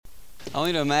I want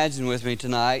you to imagine with me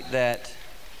tonight that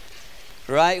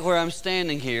right where I'm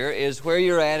standing here is where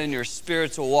you're at in your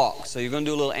spiritual walk. So you're going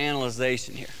to do a little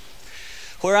analyzation here.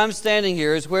 Where I'm standing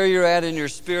here is where you're at in your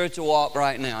spiritual walk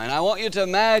right now. And I want you to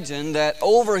imagine that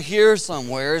over here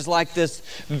somewhere is like this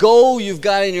goal you've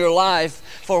got in your life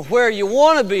for where you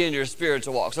want to be in your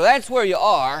spiritual walk. So that's where you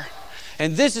are.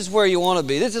 And this is where you want to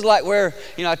be. This is like where,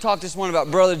 I talked this morning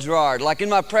about Brother Gerard. Like in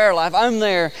my prayer life, I'm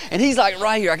there, and he's like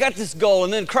right here. I got this goal.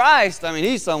 And then Christ,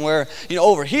 he's somewhere,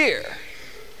 over here.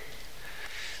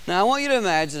 Now, I want you to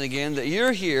imagine again that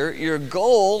you're here. Your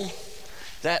goal,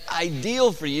 that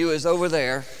ideal for you is over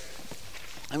there.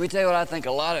 Let me tell you what I think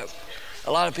a lot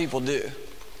of people do.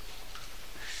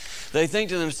 They think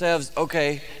to themselves,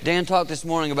 okay, Dan talked this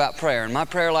morning about prayer, and my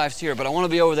prayer life's here, but I want to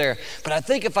be over there. But I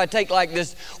think if I take like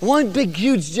this one big,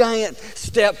 huge, giant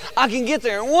step, I can get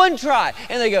there in one try.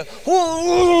 And they go,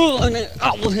 whoa, and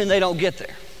then they don't get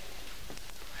there.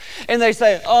 And they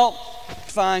say, oh,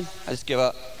 fine, I just give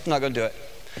up. I'm not going to do it.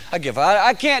 I give up.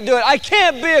 I can't do it. I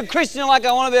can't be a Christian like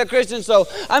I want to be a Christian, so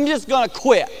I'm just going to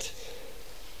quit.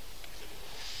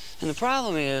 And the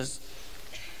problem is,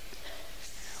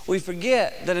 we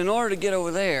forget that in order to get over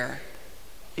there,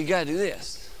 you got to do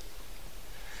this.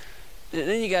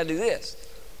 Then you got to do this.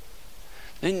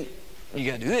 Then you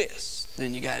got to do this.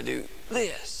 Then you got to do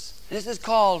this. This is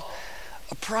called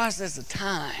a process of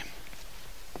time.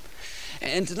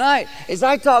 And tonight, as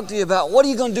I talk to you about what are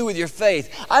you going to do with your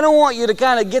faith, I don't want you to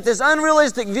kind of get this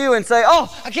unrealistic view and say,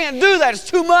 oh, I can't do that. It's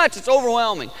too much. It's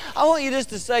overwhelming. I want you just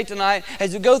to say tonight,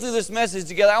 as we go through this message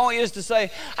together, I want you just to say,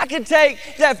 I can take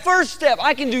that first step.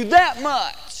 I can do that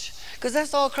much. Because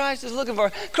that's all Christ is looking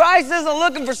for. Christ isn't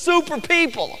looking for super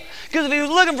people. Because if he was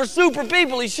looking for super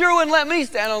people, he sure wouldn't let me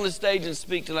stand on the stage and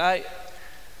speak tonight.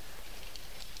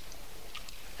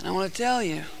 And I want to tell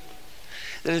you,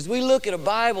 that as we look at a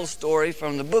Bible story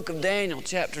from the book of Daniel,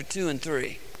 chapter 2 and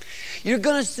 3, you're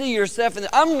going to see yourself in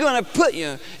I'm going to put you,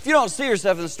 if you don't see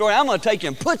yourself in the story, I'm going to take you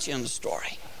and put you in the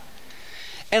story.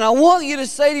 And I want you to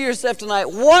say to yourself tonight,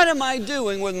 what am I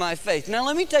doing with my faith? Now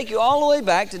let me take you all the way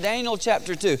back to Daniel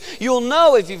chapter 2. You'll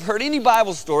know if you've heard any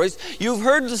Bible stories, you've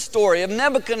heard the story of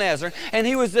Nebuchadnezzar, and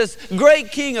he was this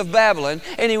great king of Babylon,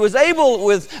 and he was able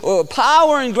with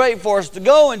power and great force to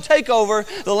go and take over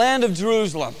the land of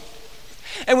Jerusalem.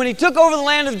 And when he took over the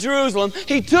land of Jerusalem,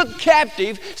 he took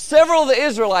captive several of the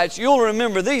Israelites. You'll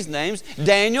remember these names: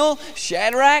 Daniel,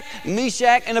 Shadrach,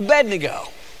 Meshach, and Abednego.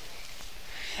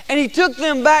 And he took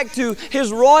them back to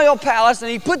his royal palace, and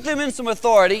he put them in some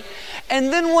authority.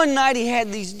 And then one night he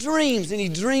had these dreams, and he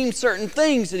dreamed certain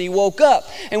things, and he woke up.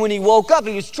 And when he woke up,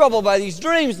 he was troubled by these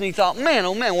dreams, and he thought, man,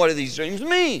 oh man, what do these dreams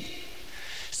mean?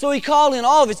 So he called in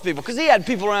all of his people, because he had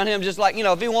people around him just like,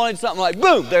 if he wanted something like,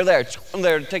 boom, they're there.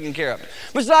 They're taking care of it.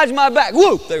 Massage my back.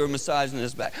 Whoop, they were massaging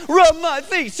his back. Rub my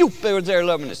feet. Shoop, they were there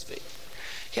rubbing his feet.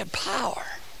 He had power,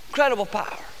 incredible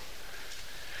power.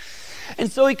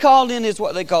 And so he called in his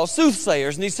what they call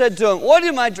soothsayers, and he said to them, what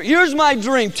did my dream? Here's my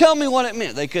dream. Tell me what it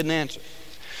meant. They couldn't answer.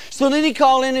 So then he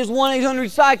called in his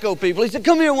 1-800-PSYCHO people. He said,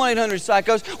 come here,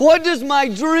 1-800-PSYCHOs. What does my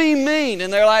dream mean?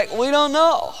 And they're like, we don't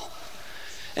know.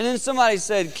 And then somebody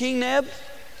said, King Neb,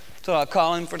 so I'll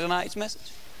call him for tonight's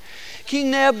message.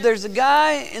 King Neb, there's a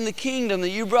guy in the kingdom that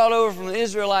you brought over from the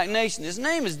Israelite nation. His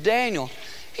name is Daniel.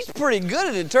 He's pretty good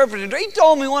at interpreting dreams. He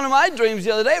told me one of my dreams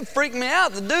the other day. It freaked me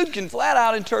out. The dude can flat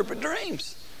out interpret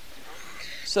dreams.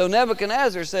 So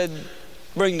Nebuchadnezzar said,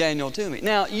 bring Daniel to me.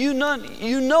 Now, you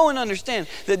know and understand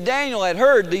that Daniel had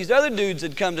heard these other dudes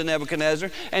had come to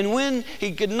Nebuchadnezzar, and when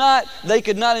they could not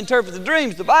interpret the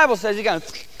dreams, the Bible says he kind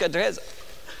of cut their heads off.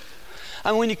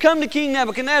 And when you come to King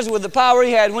Nebuchadnezzar with the power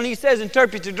he had, when he says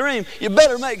interpret your dream, you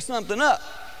better make something up.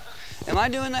 Am I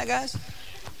doing that, guys?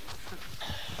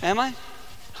 Am I? Am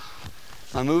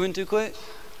I moving too quick?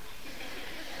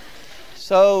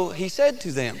 So he said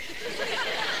to them,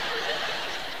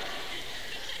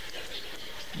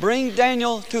 bring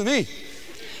Daniel to me.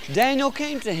 Daniel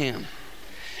came to him.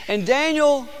 And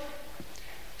Daniel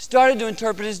started to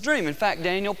interpret his dream. In fact,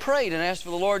 Daniel prayed and asked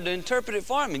for the Lord to interpret it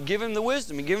for him and give him the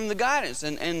wisdom and give him the guidance.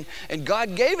 And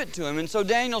God gave it to him. And so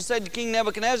Daniel said to King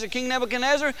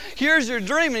Nebuchadnezzar, here's your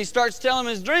dream. And he starts telling him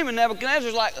his dream. And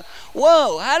Nebuchadnezzar's like,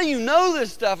 whoa, how do you know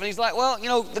this stuff? And he's like, well,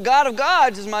 the God of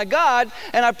gods is my God.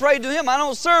 And I prayed to him. I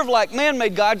don't serve like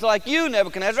man-made gods like you,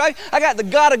 Nebuchadnezzar. I got the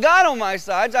God of God on my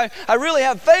side. I really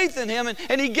have faith in him.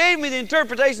 And he gave me the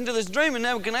interpretation to this dream. And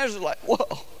Nebuchadnezzar's like,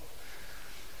 whoa.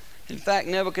 In fact,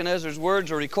 Nebuchadnezzar's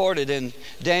words are recorded in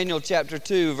Daniel chapter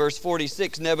 2, verse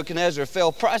 46. Nebuchadnezzar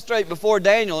fell prostrate before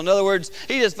Daniel. In other words,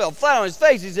 he just fell flat on his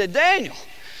face. He said, Daniel,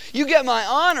 You get my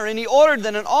honor. And he ordered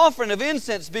that an offering of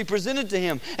incense be presented to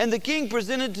him. And the king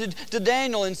presented to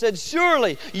Daniel and said,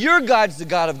 surely your God's the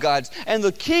God of gods, and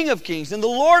the King of kings, and the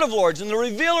Lord of lords, and the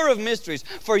revealer of mysteries.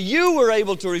 For you were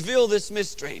able to reveal this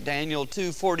mystery. Daniel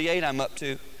 2:48 I'm up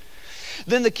to.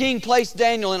 Then the king placed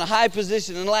Daniel in a high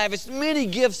position and lavished many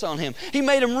gifts on him. He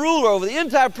made him ruler over the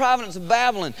entire province of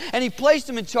Babylon, and he placed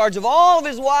him in charge of all of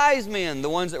his wise men, the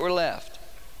ones that were left.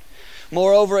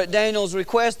 Moreover, at Daniel's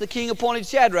request, the king appointed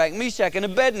Shadrach, Meshach, and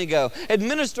Abednego,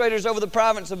 administrators over the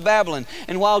province of Babylon,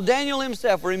 and while Daniel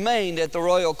himself remained at the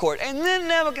royal court. And then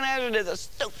Nebuchadnezzar did the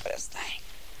stupidest thing.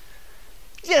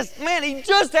 He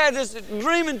just had this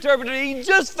dream interpreted. He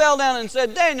just fell down and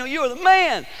said, Daniel, you are the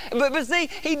man. But see,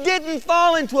 he didn't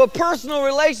fall into a personal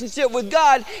relationship with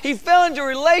God. He fell into a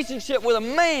relationship with a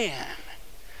man.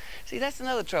 See, that's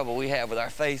another trouble we have with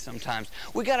our faith sometimes.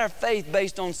 We got our faith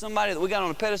based on somebody that we got on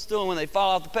a pedestal, and when they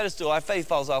fall off the pedestal, our faith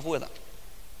falls off with them.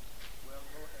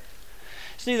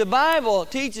 See, the Bible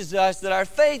teaches us that our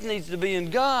faith needs to be in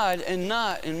God and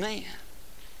not in man.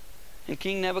 And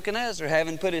King Nebuchadnezzar,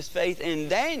 having put his faith in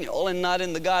Daniel and not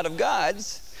in the God of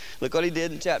gods, look what he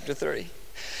did in chapter 3.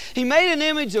 He made an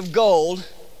image of gold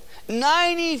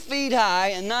 90 feet high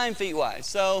and 9 feet wide.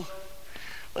 So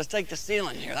let's take the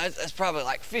ceiling here. That's probably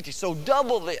like 50. So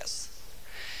double this.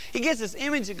 He gets this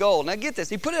image of gold. Now get this.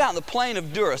 He put it out in the plain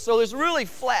of Dura. So there's really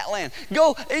flat land.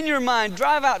 Go in your mind,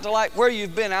 drive out to like where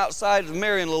you've been outside of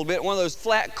Marion a little bit, one of those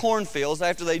flat cornfields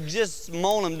after they just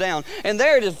mown them down. And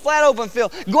there it is, flat open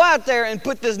field. Go out there and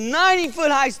put this 90-foot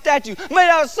high statue made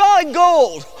out of solid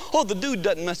gold. Oh, the dude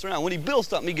doesn't mess around. When he builds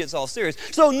something, he gets all serious.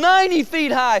 So 90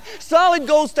 feet high, solid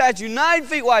gold statue, 9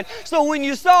 feet wide. So when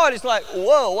you saw it, it's like,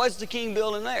 whoa, what's the king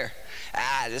building there?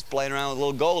 Just playing around with a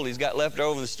little gold he's got left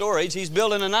over in the storage. He's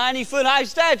building a 90-foot high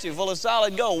statue full of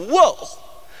solid gold. Whoa!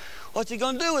 What's he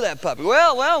going to do with that puppy?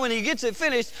 Well, when he gets it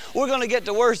finished, we're going to get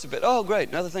to worship it. Oh, great,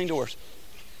 another thing to worship.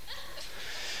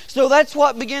 So that's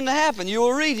what began to happen. You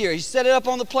will read here. He set it up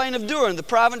on the plain of Dura in the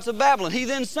province of Babylon. He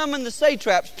then summoned the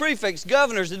satraps, prefects,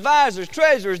 governors, advisors,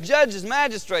 treasurers, judges,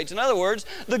 magistrates. In other words,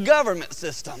 the government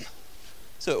system.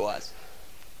 So it was.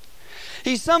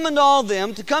 He summoned all of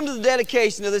them to come to the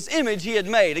dedication of this image he had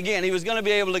made. Again, he was going to be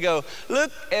able to go,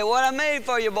 look at what I made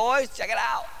for you, boys. Check it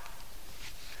out.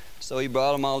 So he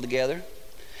brought them all together.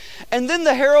 And then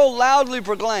the herald loudly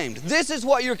proclaimed, this is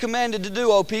what you're commanded to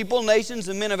do, O people, nations,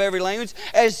 and men of every language.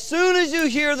 As soon as you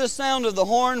hear the sound of the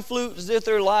horn, flute,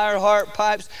 zither, lyre, harp,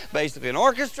 pipes, basically an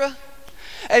orchestra,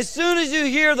 as soon as you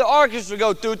hear the orchestra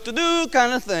go doo-doo-doo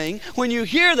kind of thing, when you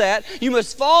hear that, you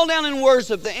must fall down and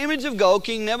worship the image of gold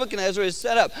King Nebuchadnezzar has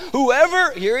set up.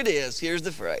 Whoever, here it is, here's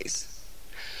the phrase.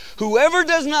 Whoever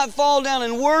does not fall down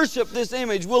and worship this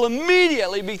image will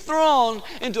immediately be thrown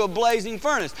into a blazing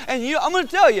furnace. And I'm going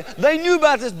to tell you, they knew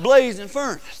about this blazing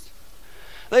furnace.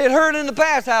 They had heard in the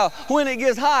past how when it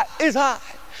gets hot, it's hot.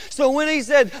 So when he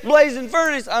said blazing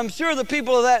furnace, I'm sure the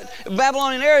people of that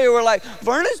Babylonian area were like,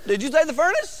 furnace? Did you say the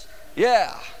furnace?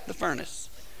 Yeah, the furnace.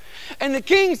 And the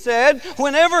king said,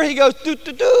 whenever he goes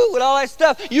doo-doo-doo with all that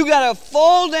stuff, you got to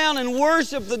fall down and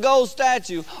worship the gold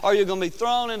statue or you're going to be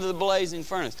thrown into the blazing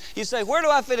furnace. You say, where do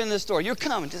I fit in this story? You're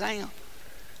coming, just hang on.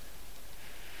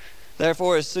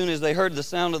 Therefore, as soon as they heard the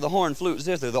sound of the horn, flute,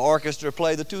 zither, the orchestra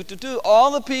play the toot-toot-toot,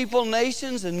 all the people,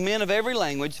 nations, and men of every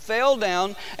language fell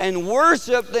down and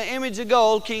worshiped the image of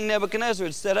gold King Nebuchadnezzar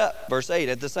had set up. Verse 8,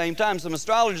 at the same time, some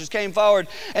astrologers came forward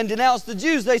and denounced the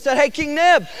Jews. They said, hey, King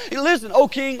Neb, listen, oh,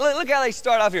 King, look how they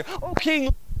start off here. Oh,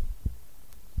 King,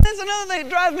 that's another thing that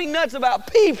drives me nuts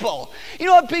about people. You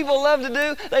know what people love to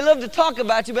do? They love to talk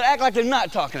about you, but act like they're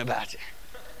not talking about you.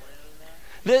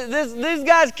 These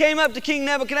guys came up to King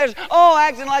Nebuchadnezzar,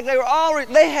 acting like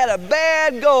they had a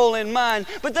bad goal in mind,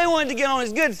 but they wanted to get on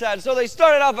his good side. So they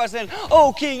started off by saying,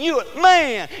 oh, King, you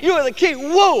are the king.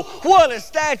 Whoa, what a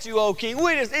statue, oh, King.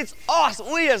 It's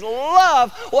awesome. We just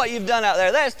love what you've done out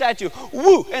there. That statue,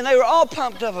 woo. And they were all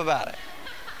pumped up about it.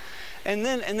 And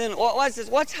then watch this.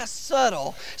 Watch how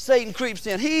subtle Satan creeps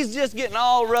in. He's just getting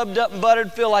all rubbed up and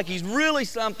buttered, feel like he's really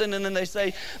something. And then they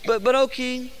say, but oh,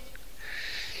 King,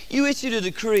 you issued a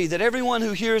decree that everyone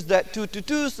who hears that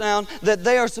toot-toot-toot sound, that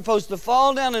they are supposed to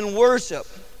fall down and worship,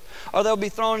 or they'll be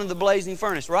thrown in the blazing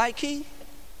furnace. Right, King?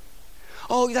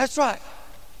 Oh, that's right.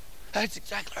 That's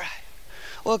exactly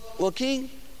right. Well, King,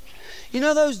 you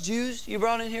know those Jews you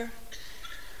brought in here?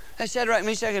 That Shadrach,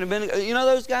 Meshach, and Abednego, you know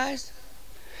those guys?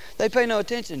 They pay no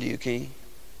attention to you, King.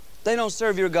 They don't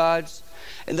serve your gods,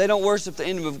 and they don't worship the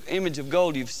image of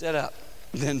gold you've set up.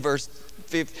 Then verse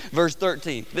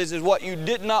 13. This is what you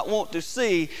did not want to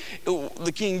see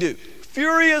the king do.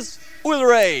 Furious with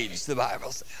rage, the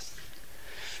Bible says.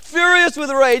 Furious with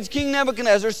rage, King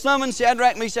Nebuchadnezzar summoned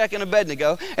Shadrach, Meshach, and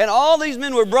Abednego, and all these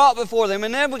men were brought before them.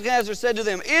 And Nebuchadnezzar said to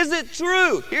them, is it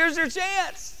true? Here's your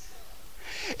chance.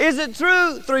 Is it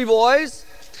true, three boys,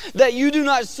 that you do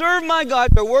not serve my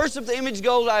God or worship the image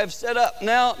gold I have set up?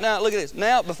 Now, look at this.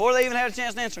 Now, before they even had a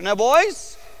chance to answer. Now,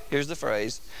 boys, here's the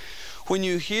phrase. When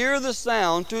you hear the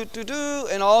sound, toot-toot-toot,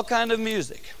 and all kind of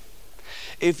music,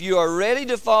 if you are ready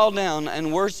to fall down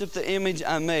and worship the image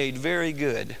I made, very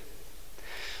good.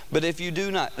 But if you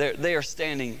do not, they are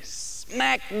standing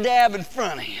smack dab in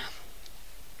front of him.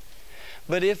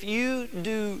 But if you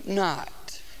do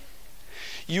not,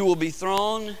 you will be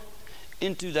thrown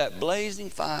into that blazing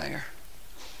fire.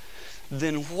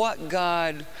 Then what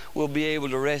God will be able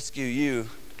to rescue you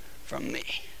from me?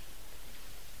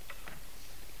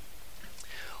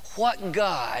 What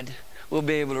God will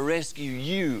be able to rescue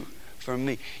you from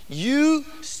me? You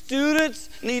students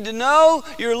need to know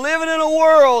you're living in a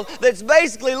world that's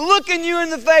basically looking you in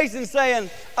the face and saying,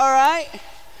 all right,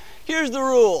 here's the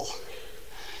rule.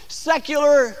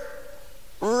 Secular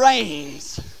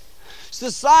reigns.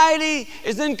 Society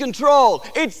is in control.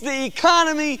 It's the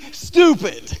economy,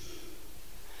 stupid.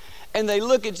 And they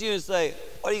look at you and say,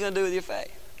 what are you going to do with your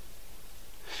faith?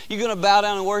 You're going to bow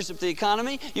down and worship the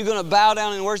economy? You're going to bow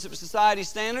down and worship society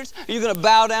standards? Are you going to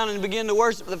bow down and begin to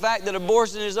worship the fact that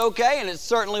abortion is okay and it's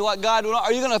certainly what God would want?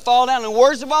 Are you going to fall down and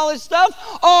worship all this stuff?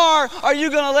 Or are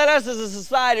you going to let us as a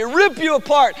society rip you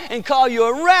apart and call you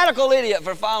a radical idiot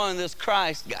for following this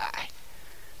Christ guy?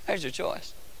 There's your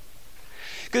choice.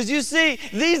 Because you see,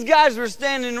 these guys were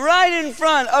standing right in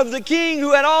front of the king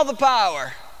who had all the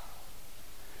power.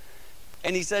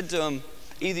 And he said to them,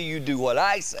 either you do what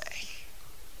I say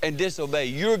and disobey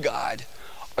your God,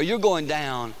 or you're going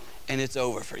down and it's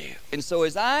over for you. And so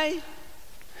as I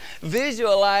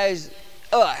visualize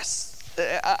us,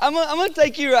 I'm going to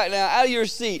take you right now out of your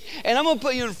seat, and I'm going to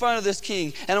put you in front of this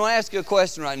king, and I'm going to ask you a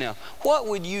question right now. What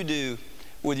would you do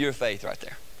with your faith right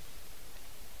there?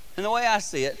 And the way I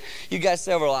see it, you got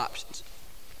several options.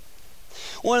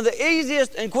 One of the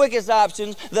easiest and quickest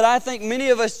options that I think many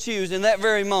of us choose in that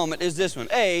very moment is this one.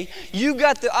 A, you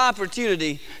got the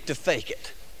opportunity to fake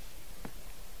it.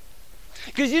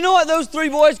 Because you know what those three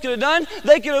boys could have done?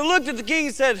 They could have looked at the king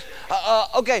and said,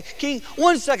 okay, king,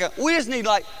 1 second. We just need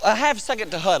like a half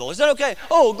second to huddle. Is that okay?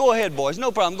 Oh, go ahead, boys.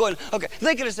 No problem. Go ahead. Okay.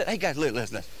 They could have said, hey, guys,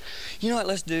 listen. You know what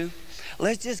let's do?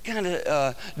 Let's just kind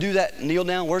of do that kneel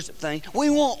down worship thing. We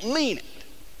won't mean it.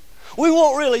 We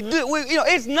won't really do it.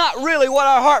 It's not really what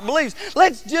our heart believes.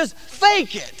 Let's just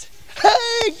fake it.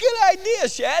 Hey, good idea,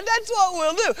 Shad. That's what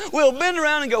we'll do. We'll bend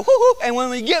around and go, whoo-hoo, and when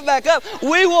we get back up,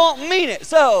 we won't mean it.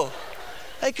 So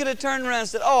they could have turned around and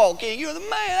said, oh, king, you're the man.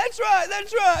 That's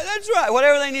right.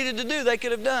 Whatever they needed to do, they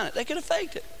could have done it. They could have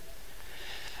faked it.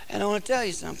 And I want to tell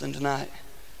you something tonight.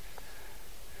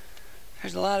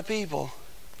 There's a lot of people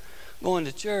going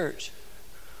to church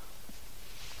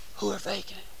who are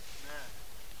faking it.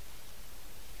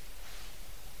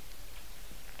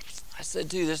 I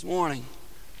said to you this morning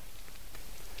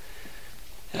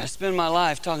that I spend my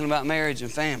life talking about marriage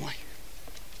and family.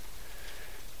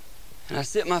 And I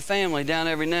sit my family down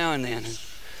every now and then. And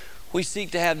we seek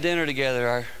to have dinner together,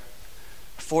 our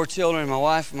 4 children, my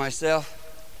wife and myself.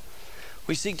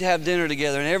 We seek to have dinner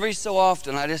together. And every so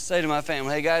often I just say to my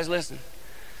family, hey guys, listen.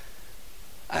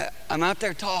 I'm out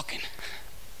there talking.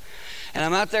 And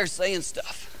I'm out there saying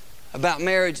stuff about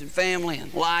marriage and family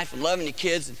and life and loving your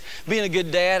kids and being a good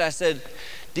dad. I said,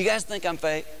 do you guys think I'm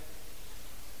fake?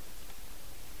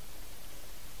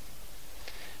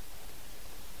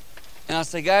 And I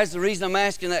say, guys, the reason I'm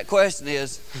asking that question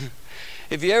is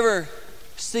if you ever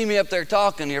see me up there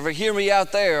talking, you ever hear me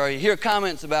out there, or you hear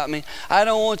comments about me, I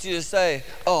don't want you to say,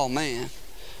 oh man,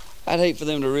 I'd hate for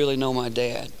them to really know my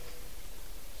dad.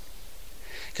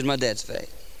 Because my dad's fake.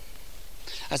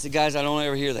 I said, guys, I don't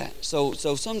ever hear that. So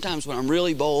sometimes when I'm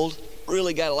really bold,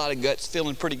 really got a lot of guts,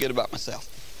 feeling pretty good about myself,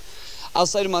 I'll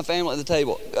say to my family at the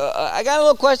table, I got a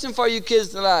little question for you kids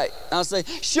tonight. I'll say,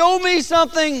 show me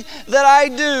something that I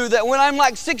do that when I'm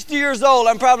like 60 years old,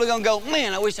 I'm probably going to go,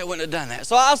 man, I wish I wouldn't have done that.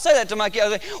 So I'll say that to my kids.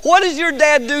 I'll say, what does your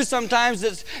dad do sometimes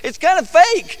it's kind of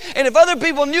fake? And if other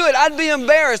people knew it, I'd be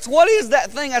embarrassed. What is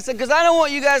that thing? I said, because I don't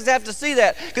want you guys to have to see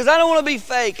that, because I don't want to be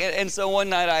fake. And so one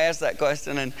night I asked that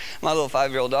question, and my little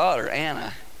 5-year-old daughter,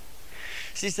 Anna,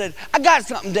 she said, I got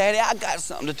something, Daddy. I got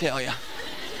something to tell you.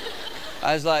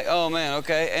 I was like, oh man,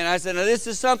 okay. And I said, now this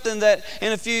is something that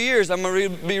in a few years I'm going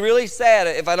to be really sad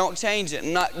if I don't change it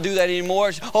and not do that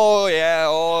anymore. She, oh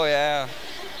yeah.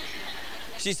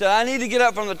 She said, I need to get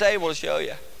up from the table to show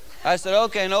you. I said,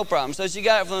 okay, no problem. So she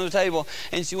got it from the table,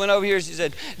 and she went over here, and she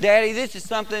said, Daddy, this is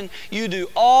something you do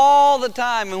all the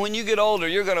time, and when you get older,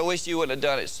 you're going to wish you wouldn't have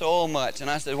done it so much. And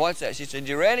I said, what's that? She said,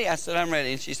 you ready? I said, I'm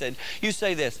ready. And she said, you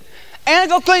say this, Anna,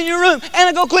 go clean your room.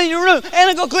 Anna, go clean your room.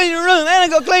 Anna, go clean your room. Anna,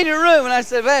 go clean your room. And I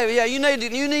said, baby, yeah, you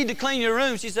need to clean your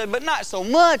room. She said, but not so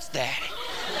much, Daddy.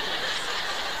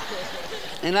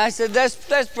 And I said,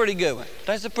 that's pretty good one.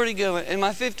 That's a pretty good one. And my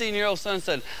 15-year-old son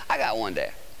said, I got one,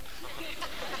 Dad.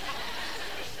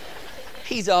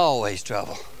 He's always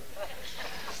trouble.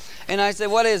 And I said,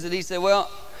 what is it? He said,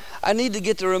 well, I need to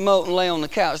get the remote and lay on the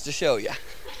couch to show you.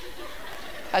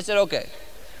 I said, okay.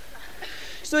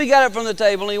 So he got it from the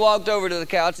table, and he walked over to the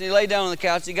couch, and he laid down on the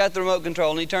couch, he got the remote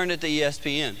control, and he turned it to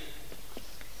ESPN,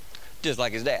 just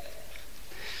like his dad.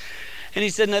 And he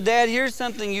said, now, Dad, here's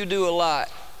something you do a lot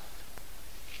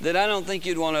that I don't think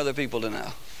you'd want other people to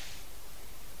know.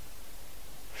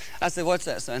 I said, what's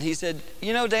that, son? He said,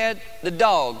 you know, Dad, the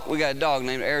dog, we got a dog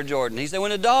named Air Jordan. He said, when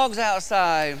the dog's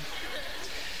outside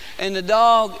and the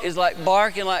dog is like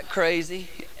barking like crazy,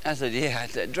 I said, yeah,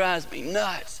 that drives me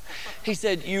nuts. He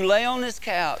said, you lay on this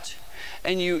couch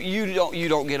and you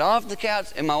don't get off the couch,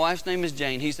 and my wife's name is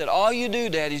Jane. He said, all you do,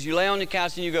 Dad, is you lay on the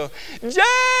couch and you go, Jane,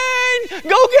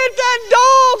 go get that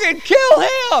dog and kill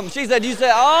him. She said, you say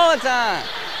it all the time.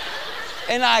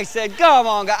 And I said, come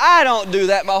on, God, I don't do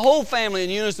that. My whole family in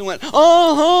unison went,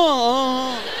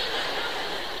 uh-huh.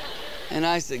 And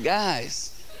I said,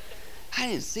 guys, I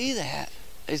didn't see that.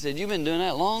 They said, you've been doing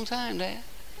that a long time, Dad.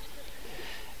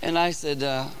 And I said,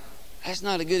 that's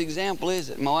not a good example, is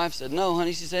it? My wife said, no,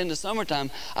 honey. She said, in the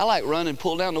summertime, I like run and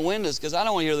pull down the windows because I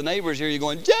don't want to hear the neighbors hear you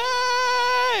going,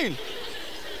 Jane!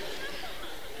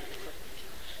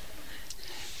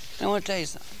 I want to tell you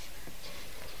something.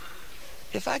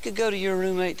 If I could go to your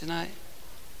roommate tonight,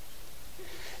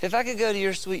 if I could go to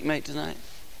your suite mate tonight,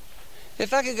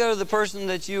 if I could go to the person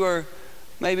that you are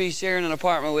maybe sharing an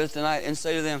apartment with tonight and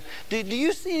say to them, do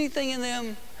you see anything in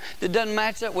them that doesn't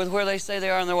match up with where they say they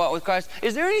are in their walk with Christ?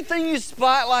 Is there anything you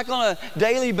spot like on a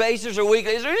daily basis or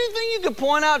weekly? Is there anything you could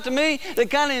point out to me that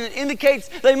kind of indicates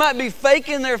they might be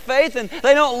faking their faith and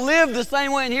they don't live the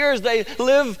same way in here as they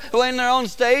live when they're on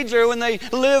stage or when they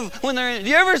live when they're in? Do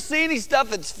you ever see any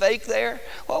stuff that's fake there?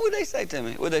 What would they say to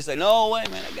me? Would they say, no, wait a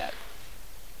minute, I got it?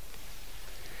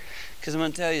 Because I'm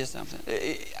going to tell you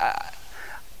something.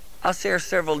 I'll share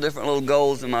several different little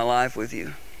goals in my life with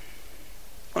you.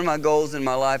 One of my goals in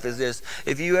my life is this.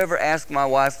 If you ever ask my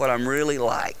wife what I'm really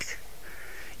like,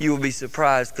 you will be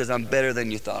surprised because I'm better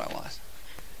than you thought I was.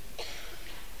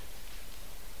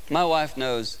 My wife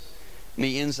knows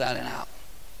me inside and out.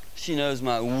 She knows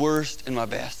my worst and my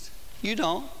best. You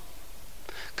don't.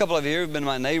 A couple of you who have been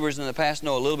my neighbors in the past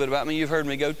know a little bit about me. You've heard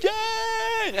me go,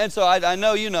 Jane! And so I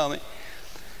know you know me.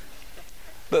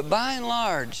 But by and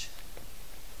large,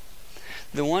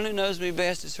 the one who knows me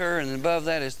best is her, and above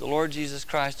that is the Lord Jesus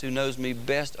Christ, who knows me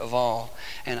best of all.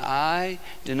 And I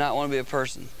do not want to be a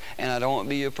person, and I don't want to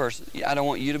be a person. I don't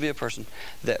want you to be a person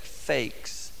that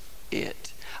fakes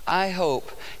it. I hope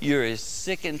you're as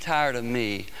sick and tired of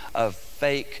me of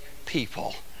fake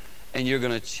people, and you're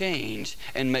going to change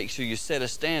and make sure you set a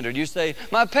standard. You say,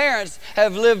 my parents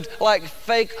have lived like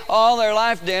fake all their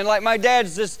life, Dan. Like my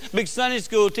dad's this big Sunday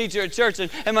school teacher at church,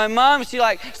 and my mom, she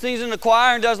like sings in the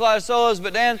choir and does a lot of solos,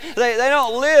 but Dan, they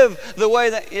don't live the way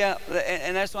that, yeah,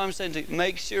 and that's what I'm saying to you.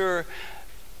 Make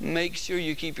sure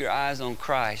you keep your eyes on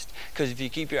Christ, because if you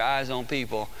keep your eyes on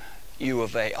people, you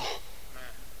avail.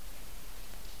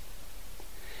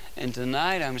 And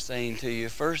tonight I'm saying to you,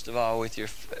 first of all, with your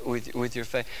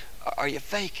faith, are you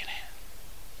faking it?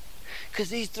 Because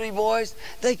these three boys,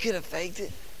 they could have faked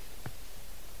it.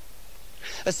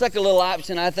 A second little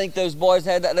option I think those boys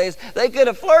had that day is they could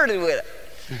have flirted with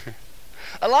it.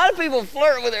 A lot of people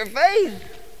flirt with their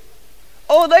faith.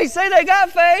 Oh, they say they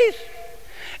got faith.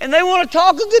 And they want to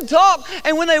talk a good talk.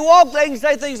 And when they walk, they can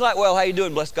say things like, well, how you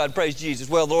doing? Bless God, praise Jesus.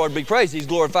 Well, the Lord be praised. He's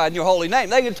glorified in your holy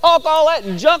name. They can talk all that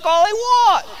and junk all they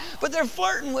want. But they're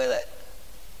flirting with it.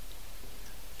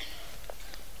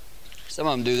 Some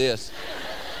of them do this.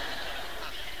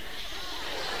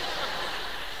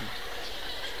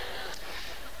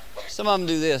 Some of them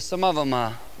do this. Some of them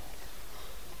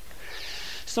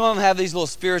have these little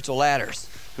spiritual ladders.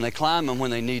 And they climb them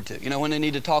when they need to. You know, when they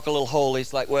need to talk a little holy,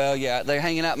 it's like, well, yeah, they're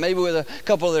hanging out maybe with a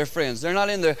couple of their friends. They're not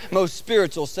in the most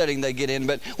spiritual setting they get in,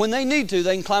 but when they need to,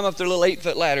 they can climb up their little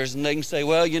 8-foot ladders and they can say,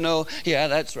 well, you know, yeah,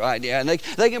 that's right, yeah. And they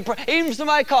can pray. Even if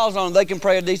somebody calls on them, they can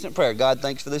pray a decent prayer. God,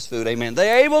 thanks for this food, amen.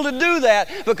 They're able to do that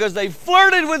because they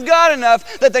flirted with God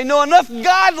enough that they know enough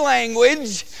God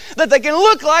language that they can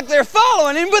look like they're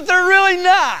following Him, but they're really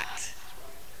not.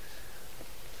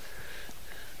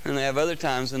 And they have other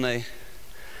times when they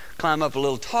climb up a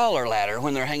little taller ladder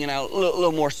when they're hanging out a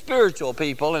little more spiritual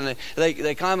people, and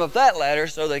they climb up that ladder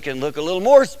so they can look a little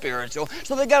more spiritual.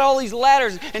 So they got all these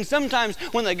ladders, and sometimes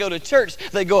when they go to church,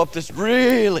 they go up this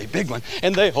really big one,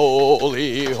 and they,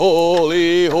 holy,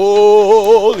 holy,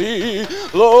 holy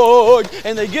Lord,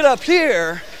 and they get up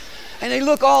here, and they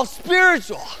look all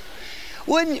spiritual.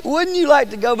 Wouldn't you like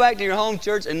to go back to your home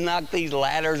church and knock these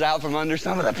ladders out from under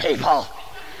some of the people?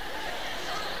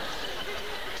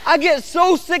 I get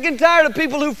so sick and tired of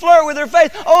people who flirt with their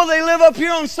faith. Oh, they live up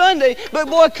here on Sunday, but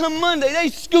boy, come Monday, they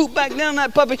scoop back down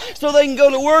that puppy so they can go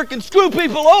to work and screw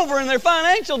people over in their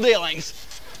financial dealings.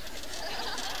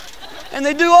 And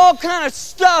they do all kind of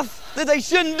stuff that they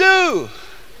shouldn't do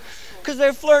because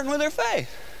they're flirting with their faith.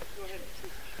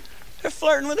 They're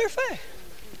flirting with their faith.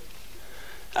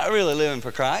 Not really living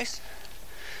for Christ.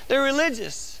 They're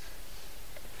religious.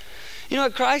 You know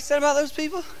what Christ said about those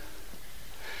people?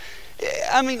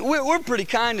 I mean, we're pretty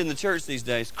kind in the church these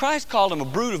days. Christ called them a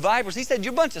brood of vipers. He said,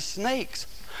 you're a bunch of snakes.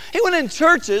 He went in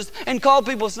churches and called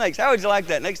people snakes. How would you like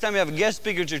that? Next time you have a guest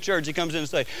speaker at your church, he comes in and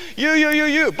say,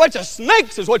 you, bunch of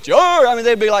snakes is what you are. I mean,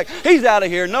 they'd be like, he's out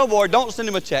of here. No more, don't send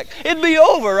him a check. It'd be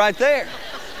over right there.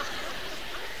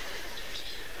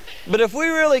 But if we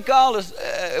really call this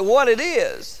what it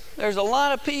is, there's a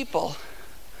lot of people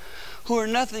who are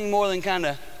nothing more than kind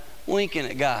of winking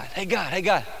at God. Hey,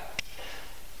 God.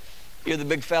 You're the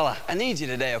big fella. I need you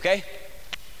today, okay?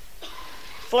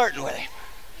 Flirting with him.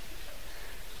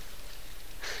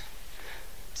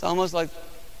 It's almost like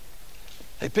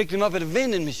they picked him up at a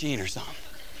vending machine or something.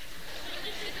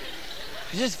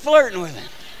 Just flirting with him.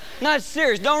 Not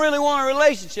serious. Don't really want a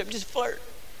relationship. Just flirt.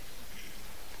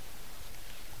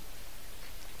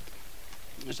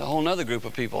 There's a whole other group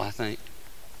of people, I think.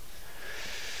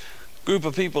 Group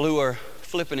of people who are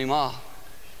flipping him off.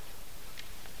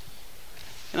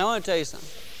 And I want to tell you something.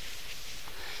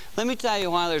 Let me tell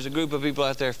you why there's a group of people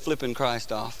out there flipping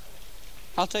Christ off.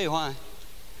 I'll tell you why.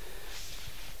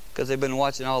 Because they've been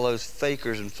watching all those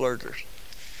fakers and flirters.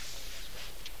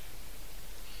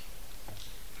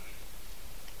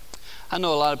 I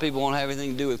know a lot of people won't have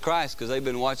anything to do with Christ because they've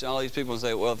been watching all these people and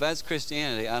say, well, if that's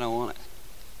Christianity, I don't want it.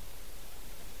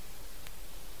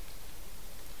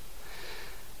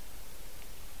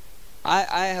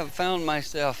 I have found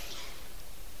myself,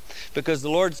 because the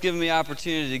Lord's given me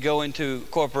opportunity to go into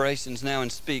corporations now and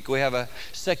speak. We have a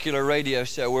secular radio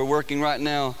show. We're working right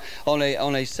now on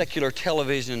a secular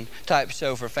television type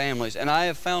show for families. And I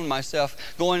have found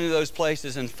myself going into those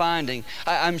places and finding,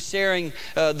 I'm sharing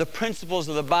the principles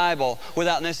of the Bible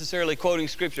without necessarily quoting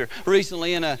Scripture.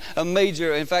 Recently in a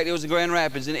major, in fact it was in Grand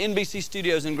Rapids, in NBC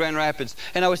Studios in Grand Rapids.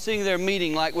 And I was sitting there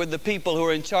meeting like with the people who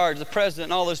are in charge, the president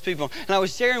and all those people. And I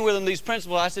was sharing with them these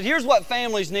principles. I said, here's what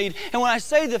families need. And when I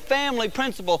say the family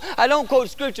principle, I don't quote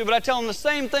Scripture, but I tell them the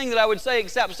same thing that I would say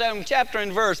except some chapter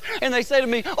and verse. And they say to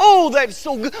me, oh, that's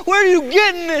so good. Where are you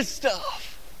getting this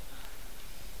stuff?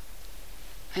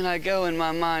 And I go in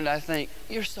my mind, I think,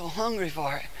 you're so hungry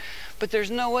for it. But there's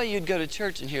no way you'd go to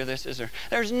church and hear this, is there?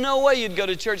 There's no way you'd go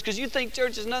to church because you think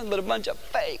church is nothing but a bunch of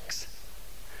fakes.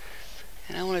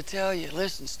 And I want to tell you,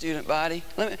 listen, student body,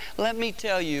 let me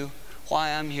tell you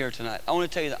why I'm here tonight. I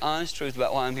want to tell you the honest truth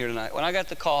about why I'm here tonight. When I got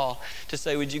the call to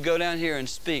say, would you go down here and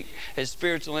speak at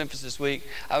Spiritual Emphasis Week,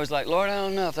 I was like, Lord, I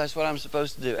don't know if that's what I'm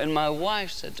supposed to do. And my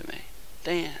wife said to me,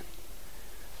 Dan,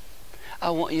 I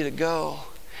want you to go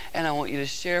and I want you to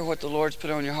share what the Lord's put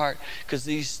on your heart because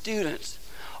these students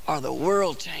are the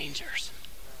world changers.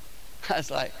 I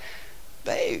was like,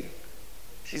 babe.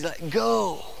 She's like,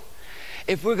 go.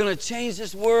 If we're going to change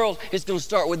this world, it's going to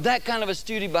start with that kind of a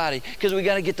student body because we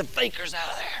got to get the fakers out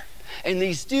of there. And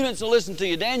these students will listen to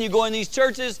you. Dan, you go in these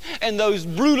churches and those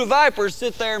brood of vipers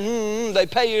sit there, they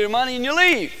pay you your money and you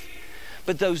leave.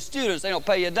 But those students, they don't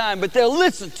pay you a dime, but they'll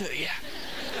listen to you.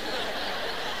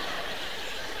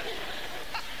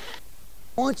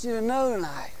 I want you to know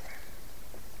tonight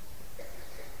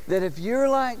that if you're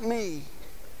like me,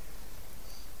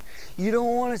 you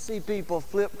don't want to see people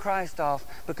flip Christ off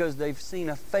because they've seen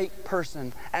a fake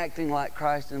person acting like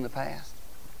Christ in the past.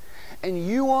 And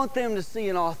you want them to see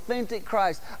an authentic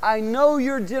Christ. I know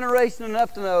your generation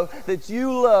enough to know that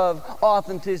you love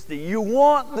authenticity. You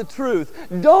want the truth.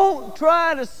 Don't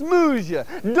try to smooze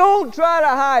you. Don't try to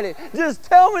hide it. Just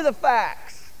tell me the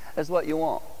facts. That's what you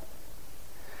want.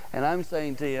 And I'm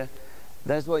saying to you,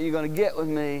 that's what you're going to get with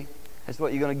me. That's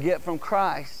what you're going to get from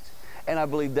Christ. And I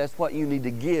believe that's what you need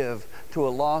to give to a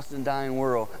lost and dying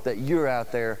world that you're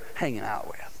out there hanging out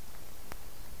with.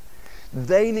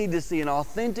 They need to see an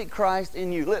authentic Christ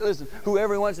in you. Listen, who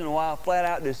every once in a while flat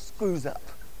out just screws up.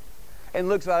 and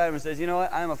looks right at him and says, you know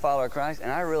what, I'm a follower of Christ,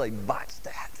 and I really botched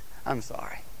that. I'm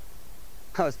sorry.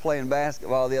 I was playing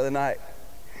basketball the other night.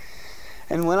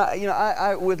 And when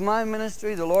I with my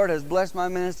ministry, the Lord has blessed my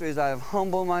ministry as I have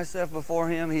humbled myself before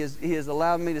Him. He has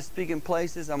allowed me to speak in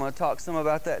places. I'm going to talk some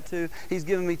about that too. He's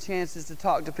given me chances to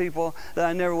talk to people that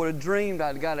I never would have dreamed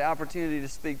I'd got the opportunity to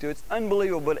speak to. It's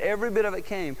unbelievable, but every bit of it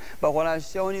came by what I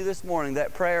was showing you this morning,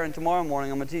 that prayer, and tomorrow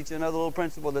morning I'm going to teach you another little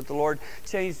principle that the Lord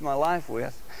changed my life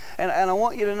with. And I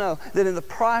want you to know that in the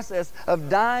process of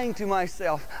dying to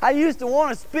myself, I used to want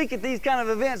to speak at these kind of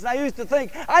events, and I used to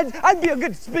think I'd be a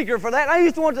good speaker for that. I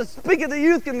used to want to speak at the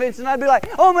youth convention. I'd be like,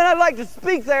 oh man, I'd like to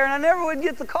speak there, and I never would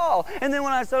get the call. And then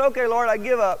when I said, okay, Lord, I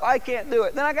give up. I can't do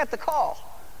it. Then I got the call.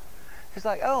 It's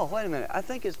like, oh, wait a minute. I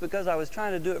think it's because I was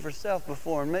trying to do it for self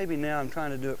before, and maybe now I'm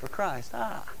trying to do it for Christ.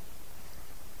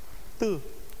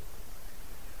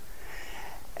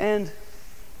 And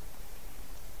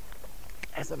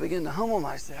as I began to humble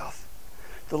myself,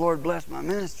 the Lord blessed my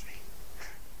ministry.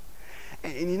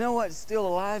 And you know what's still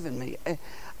alive in me?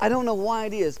 I don't know why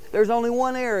it is. There's only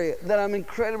one area that I'm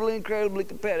incredibly, incredibly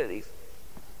competitive.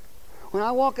 When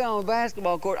I walk out on a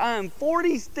basketball court, I am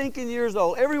 40 stinking years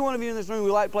old. Every one of you in this room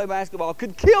who like to play basketball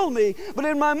could kill me, but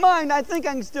in my mind, I think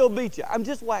I can still beat you. I'm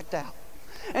just whacked out.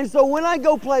 And so when I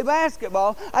go play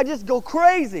basketball, I just go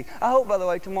crazy. I hope, by the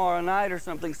way, tomorrow night or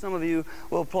something, some of you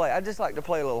will play. I just like to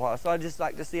play a little while, so I just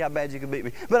like to see how bad you can beat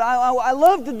me. But I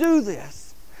love to do this.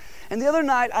 And the other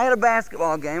night, I had a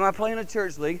basketball game. I play in a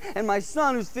church league, and my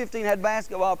son, who's 15, had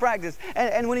basketball practice.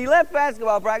 And when he left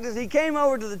basketball practice, he came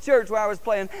over to the church where I was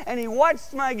playing, and he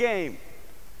watched my game.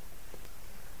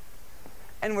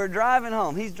 And we're driving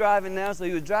home. He's driving now, so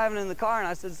he was driving in the car, and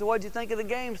I said, so what'd you think of the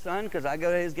game, son? Because I go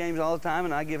to his games all the time,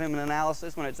 and I give him an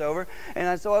analysis when it's over.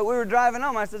 And so we were driving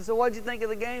home. I said, so what'd you think of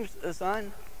the game,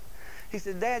 son? He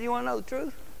said, Dad, you want to know the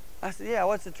truth? I said, yeah,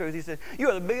 what's the truth? He said, you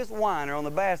are the biggest whiner on the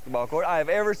basketball court I have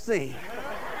ever seen.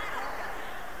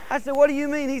 I said, what do you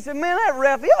mean? He said, man, that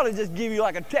ref, he ought to just give you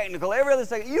like a technical every other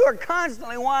second. You are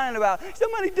constantly whining about,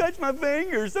 somebody touched my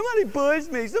finger, somebody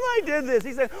pushed me, somebody did this.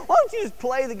 He said, why don't you just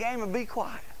play the game and be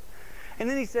quiet? And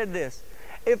then he said this,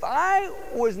 if I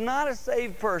was not a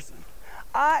saved person,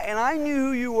 and I knew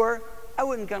who you were, I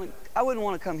wouldn't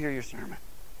want to come hear your sermon.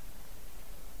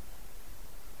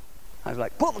 I was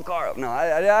like, pull the car up. No,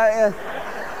 I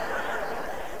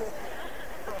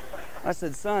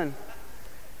said, son,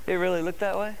 it really looked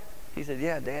that way? He said,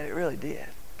 yeah, Dad, it really did.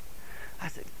 I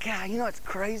said, God, you know what's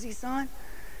crazy, son?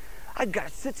 I've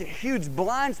got such a huge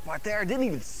blind spot there, I didn't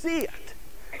even see it.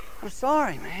 I'm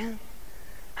sorry, man.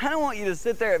 I don't want you to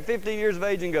sit there at 15 years of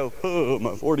age and go, oh,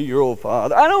 my 40-year-old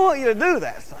father. I don't want you to do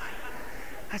that, son.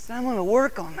 I said, I'm going to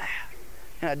work on that.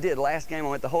 And I did. Last game, I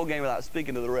went the whole game without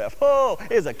speaking to the ref. Oh,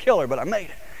 it was a killer, but I made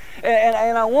it.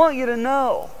 And I want you to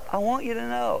know,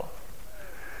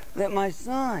 that my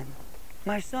son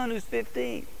who's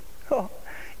 15,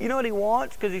 you know what he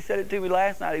wants? Because he said it to me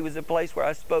last night. He was at a place where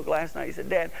I spoke last night. He said,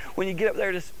 Dad, when you get up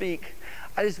there to speak,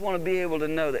 I just want to be able to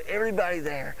know that everybody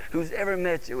there who's ever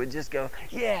met you would just go,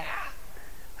 yeah,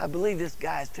 I believe this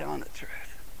guy's telling the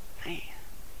truth. Man,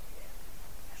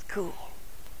 that's cool.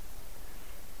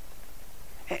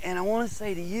 And I want to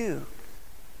say to you,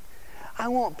 I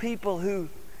want people who,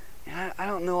 I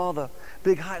don't know all the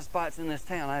big hot spots in this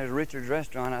town. I had Richard's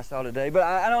restaurant I saw today, but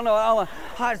I don't know all the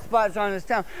hot spots on this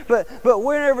town. But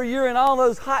whenever you're in all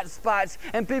those hot spots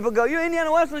and people go, you're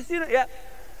Indiana Wesleyan student? Yeah.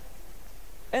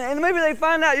 And maybe they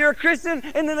find out you're a Christian,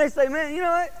 and then they say, man, you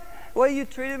know what? The way you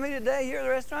treated me today here at the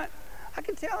restaurant, I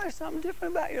can tell there's something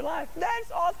different about your life.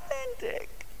 That's authentic.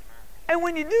 And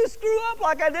when you do screw up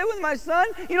like I did with my son,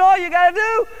 you know all you got to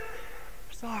do?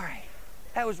 Sorry,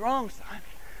 that was wrong, son.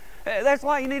 That's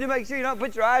why you need to make sure you don't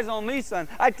put your eyes on me, son.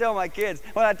 I tell my kids,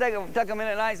 when I tuck them in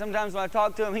at night, sometimes when I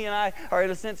talk to them, he and I are in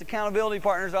a sense accountability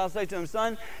partners. I'll say to him,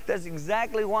 son, that's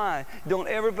exactly why. Don't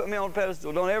ever put me on a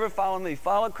pedestal. Don't ever follow me.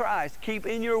 Follow Christ. Keep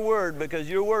in your word, because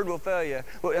your word will fail you.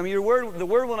 I mean, the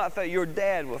word will not fail you. Your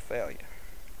dad will fail you.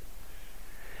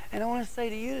 And I want to say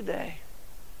to you today,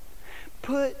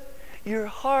 put your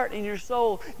heart and your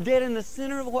soul dead in the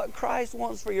center of what Christ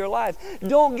wants for your life.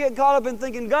 Don't get caught up in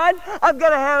thinking, God, I've got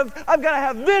to have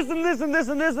this and this and this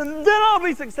and this, and then I'll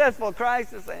be successful.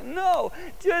 Christ is saying, no,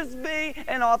 just be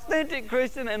an authentic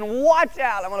Christian and watch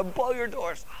out. I'm going to blow your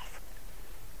doors off.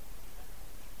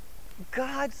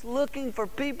 God's looking for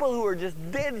people who are just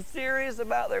dead serious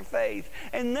about their faith.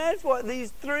 And that's what these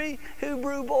 3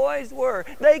 Hebrew boys were.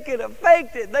 They could have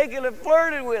faked it. They could have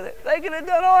flirted with it. They could have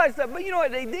done all that stuff. But you know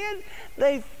what they did?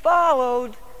 They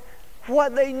followed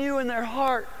what they knew in their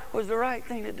heart was the right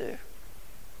thing to do.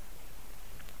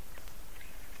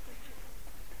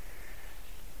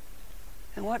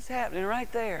 And what's happening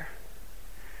right there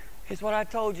is what I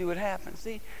told you would happen.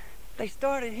 See, they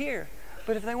started here,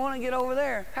 but if they want to get over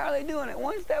there, how are they doing it?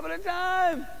 One step at a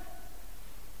time.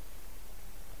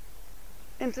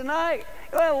 And tonight,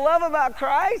 you know what I love about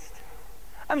Christ?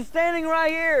 I'm standing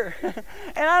right here,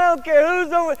 and I don't care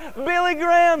who's over. Billy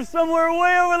Graham's somewhere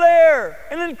way over there,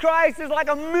 and then Christ is like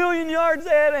 1,000,000 yards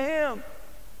ahead of him.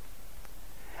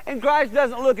 And Christ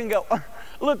doesn't look and go,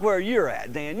 look where you're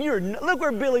at, Dan. Look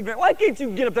where Billy Graham. Why can't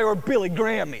you get up there where Billy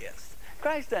Graham is?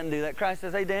 Christ doesn't do that. Christ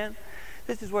says, hey, Dan,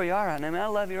 this is where you are right now, man. I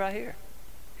love you right here.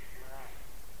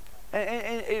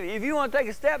 And if you want to take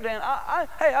a step, Dan,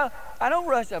 I don't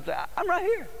rush up there. I'm right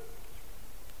here.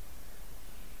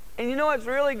 And you know what's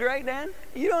really great, Dan?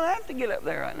 You don't have to get up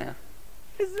there right now.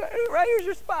 Right here's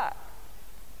your spot.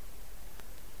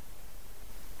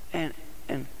 And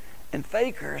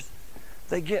fakers,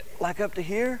 they get like up to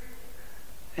here,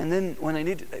 and then when they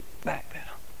need to, they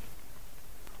backpedal.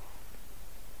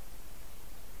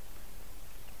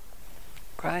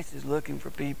 Christ is looking for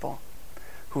people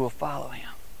who will follow him.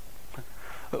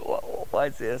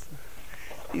 Watch this.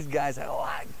 These guys have a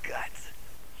lot of guts.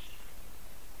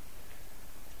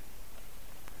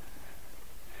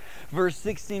 Verse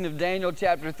 16 of Daniel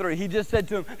chapter 3, he just said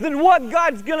to him, then what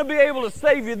God's going to be able to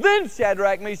save you then,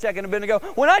 Shadrach, Meshach, and Abednego?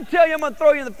 When I tell you I'm going to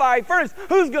throw you in the fiery furnace,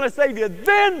 who's going to save you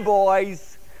then,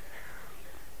 boys?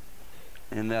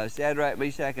 And Shadrach,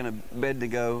 Meshach, and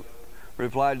Abednego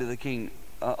replied to the king,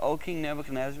 O King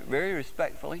Nebuchadnezzar, very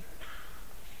respectfully,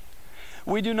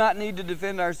 we do not need to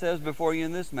defend ourselves before you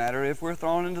in this matter. If we're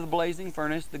thrown into the blazing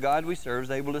furnace, the God we serve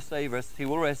is able to save us. He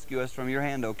will rescue us from your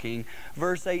hand, O king.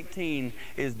 Verse 18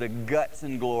 is the guts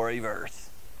and glory verse.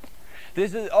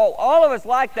 This is, all of us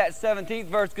like that 17th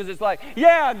verse because it's like,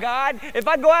 yeah, God, if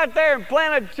I go out there and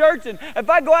plant a church, and if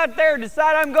I go out there and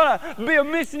decide I'm going to be a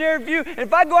missionary for you, and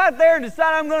if I go out there and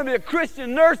decide I'm going to be a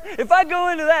Christian nurse, if I go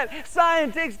into that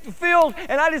scientific field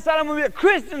and I decide I'm going to be a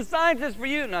Christian scientist for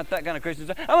you, not that kind of Christian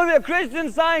scientist, I'm going to be a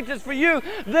Christian scientist for you,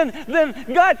 then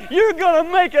God, you're going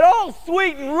to make it all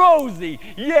sweet and rosy.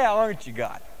 Yeah, aren't you,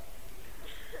 God?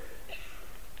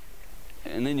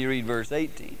 And then you read verse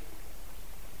 18.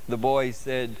 The boy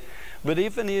said, but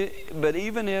even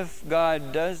if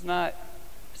God does not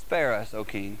spare us, O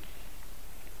king,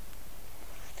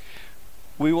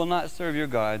 we will not serve your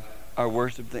God or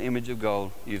worship the image of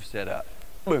gold you've set up.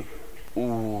 Boom.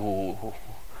 Ooh.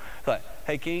 Like,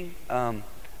 hey, king,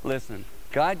 listen,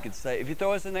 God could save. If you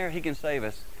throw us in there, he can save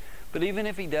us. But even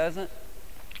if he doesn't,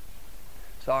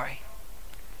 sorry,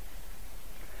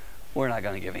 we're not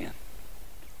going to give in.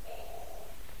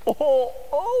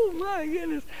 Oh my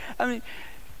goodness. I mean,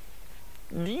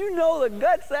 do you know the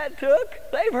guts that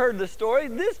took? They've heard the story.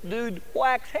 This dude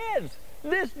whacks heads.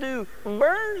 This dude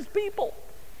burns people.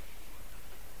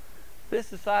 This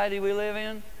society we live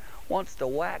in wants to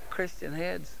whack Christian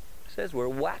heads. It says we're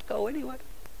wacko anyway.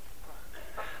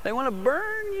 They want to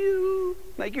burn you,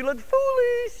 make you look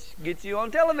foolish, get you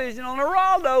on television on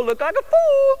Geraldo, look like a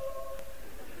fool.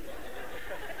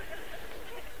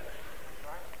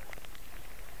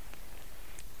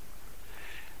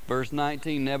 Verse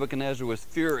 19, Nebuchadnezzar was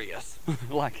furious.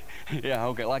 like he's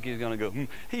going to go,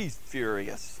 he's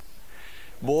furious.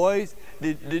 Boys,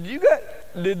 did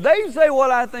they say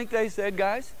what I think they said,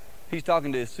 guys? He's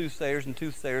talking to his soothsayers and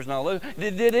toothsayers and all those.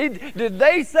 Did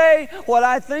they say what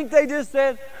I think they just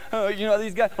said?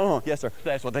 These guys, yes, sir,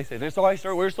 that's what they said. They're sorry,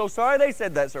 sir. We're so sorry they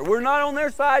said that, sir. We're not on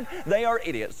their side. They are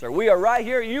idiots, sir. We are right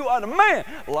here. You are the man.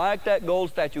 Like that gold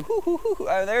statue.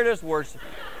 They're just worse.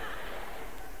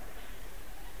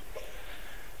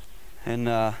 And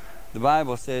the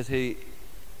Bible says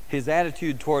his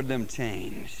attitude toward them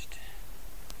changed.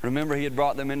 Remember, he had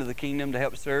brought them into the kingdom to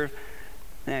help serve.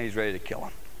 Now he's ready to kill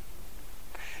them.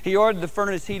 He ordered the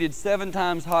furnace heated 7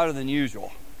 times hotter than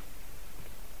usual.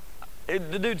 The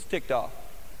dude's ticked off.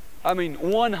 I mean,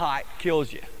 1 hot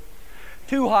kills you.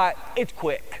 2 hot, it's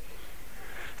quick.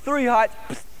 3 hot,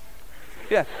 psst.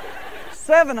 Yeah.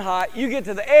 7 hot, you get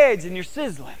to the edge and you're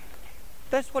sizzling.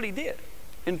 That's what he did.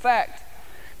 In fact,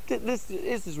 this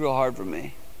is real hard for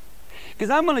me. Because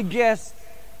I'm going to guess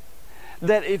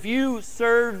that if you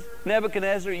served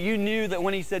Nebuchadnezzar, you knew that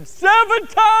when he said 7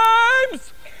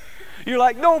 times, you're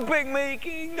like, don't pick me,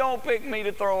 king, don't pick me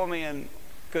to throw him in.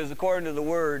 Because according to the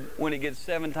word, when it gets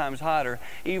 7 times hotter,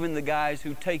 even the guys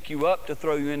who take you up to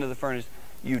throw you into the furnace,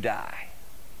 you die.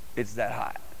 It's that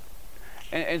hot.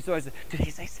 And so I said, did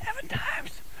he say 7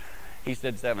 times? He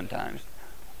said 7 times.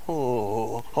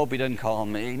 Oh, hope he doesn't call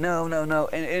me. No.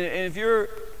 And if you're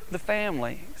the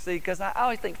family, see, because I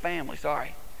always think family,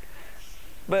 sorry.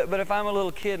 But if I'm a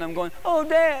little kid and I'm going, oh,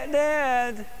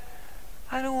 Dad,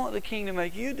 I don't want the king to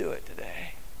make you do it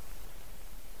today.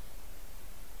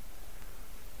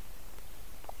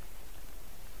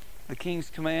 The king's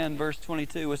command, verse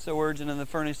 22, was so urgent and the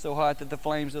furnace so hot that the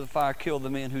flames of the fire killed the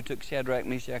men who took Shadrach,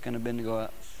 Meshach, and Abednego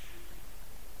up.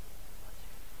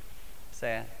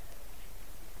 Sad.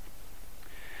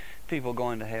 People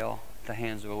going to hell at the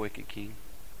hands of a wicked king.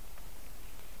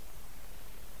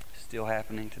 Still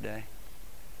happening today.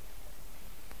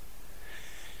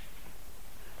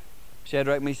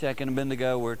 Shadrach, Meshach, and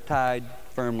Abednego were tied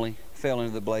firmly, fell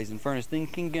into the blazing furnace. Then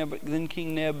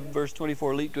King Neb, verse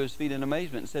 24, leaped to his feet in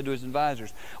amazement and said to his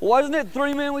advisors, wasn't it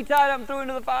 3 men we tied up and threw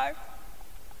into the fire?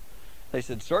 They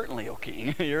said, certainly, O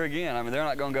king. Here again. I mean, they're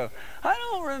not going to go, I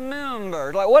don't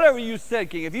remember. Like, whatever you said,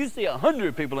 king. If you see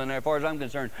 100 people in there, as far as I'm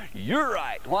concerned, you're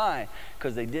right. Why?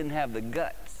 Because they didn't have the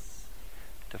guts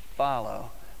to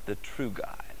follow the true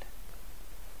God.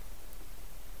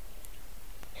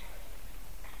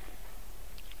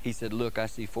 He said, look, I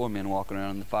see 4 men walking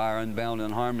around in the fire, unbound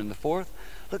and unharmed, and the 4th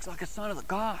looks like a son of the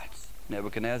gods.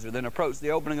 Nebuchadnezzar then approached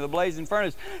the opening of the blazing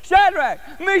furnace.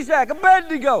 Shadrach, Meshach,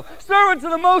 Abednego, servants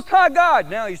of the Most High God.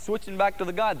 Now he's switching back to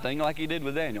the God thing like he did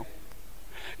with Daniel.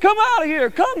 Come out of here,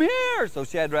 come here. So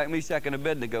Shadrach, Meshach, and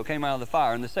Abednego came out of the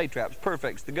fire, and the satraps,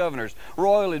 prefects, the governors,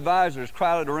 royal advisors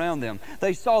crowded around them.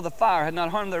 They saw the fire had not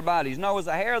harmed their bodies, nor was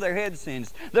a hair of their head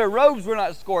singed. Their robes were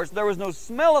not scorched. There was no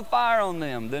smell of fire on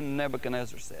them. Then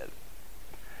Nebuchadnezzar said,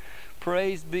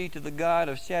 praise be to the God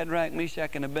of Shadrach,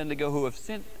 Meshach, and Abednego, who have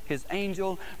sent his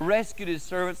angel, rescued his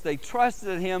servants. They trusted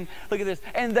in him. Look at this.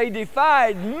 And they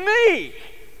defied me.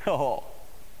 Oh.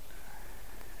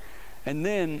 And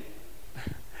then,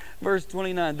 verse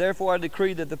 29, therefore I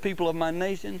decree that the people of my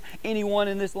nation, anyone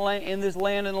in this land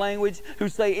and language who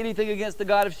say anything against the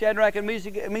God of Shadrach and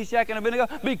Meshach and Abednego,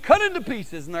 be cut into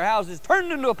pieces and their houses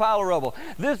turned into a pile of rubble.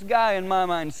 This guy, in my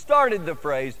mind, started the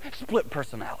phrase split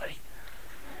personality.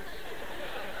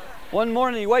 One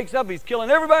morning he wakes up, he's killing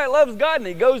everybody that loves God, and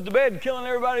he goes to bed killing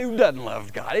everybody who doesn't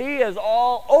love God. He is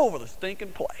all over the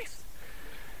stinking place.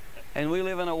 And we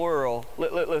live in a world,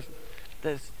 listen,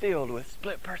 that's filled with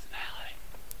split personality.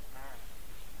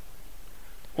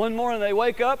 One morning they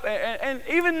wake up, and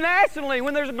even nationally,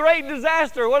 when there's a great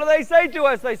disaster, what do they say to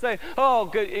us? They say, oh,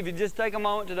 good, if you just take a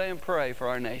moment today and pray for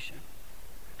our nation.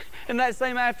 And that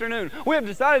same afternoon, we have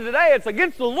decided today it's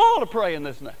against the law to pray in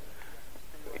this nation.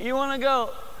 You want to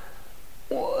go,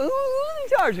 well, who's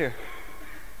in charge here?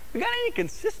 We got any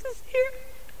consistency here?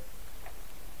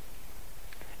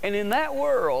 And in that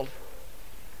world,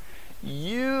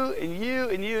 you and you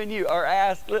and you and you are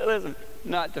asked, listen,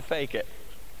 not to fake it.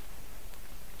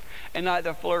 And not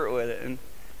to flirt with it. And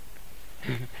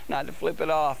not to flip it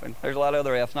off. And there's a lot of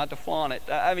other F's. Not to flaunt it.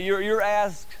 I mean, you're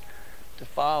asked to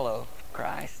follow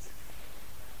Christ.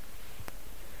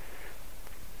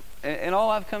 And all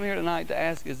I've come here tonight to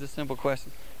ask is this simple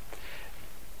question.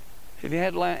 If you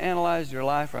had to analyze your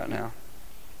life right now,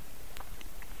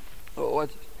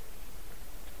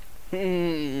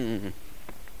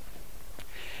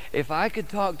 if I could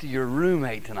talk to your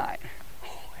roommate tonight,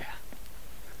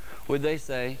 would they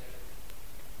say,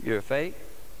 you're a fake,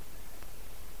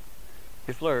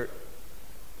 you flirt,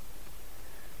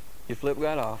 you flip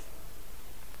God off,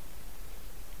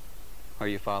 or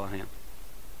you follow him?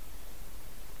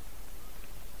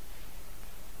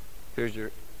 Here's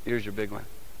your big one.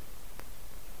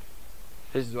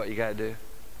 This is what you got to do.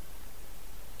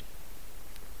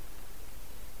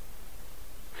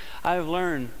 I've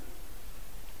learned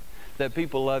that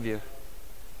people love you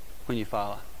when you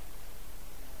follow.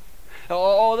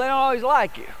 Oh, they don't always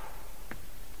like you.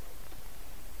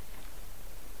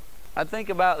 I think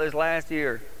about this last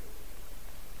year.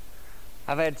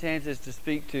 I've had chances to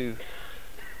speak to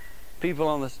people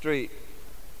on the street,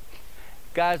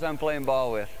 guys I'm playing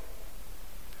ball with,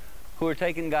 who are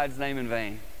taking God's name in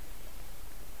vain.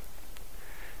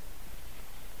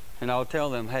 And I'll tell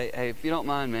them, hey, if you don't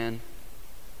mind, man,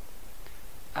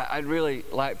 I'd really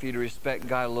like for you to respect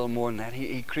God a little more than that.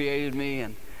 He created me,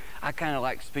 and I kind of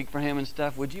like to speak for him and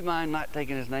stuff. Would you mind not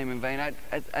taking his name in vain?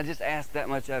 I just ask that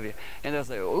much of you. And they'll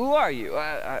say, well, who are you?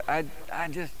 I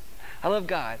love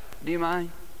God. Do you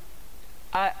mind?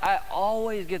 I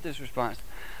always get this response.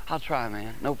 I'll try,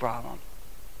 man. No problem.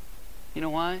 You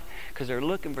know why? Because they're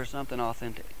looking for something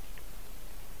authentic.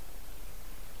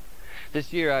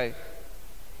 This year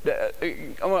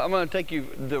I'm going to take you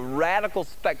the radical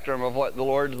spectrum of what the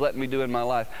Lord's letting me do in my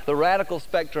life. The radical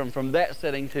spectrum from that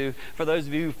setting to, for those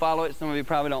of you who follow it, some of you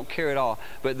probably don't care at all,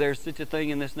 but there's such a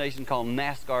thing in this nation called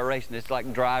NASCAR racing. It's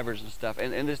like drivers and stuff.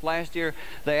 And this last year,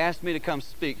 they asked me to come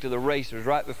speak to the racers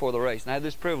right before the race. And I had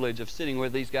this privilege of sitting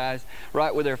with these guys,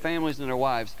 right with their families and their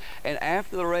wives. And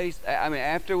after the race,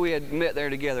 after we had met there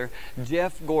together,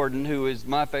 Jeff Gordon, who is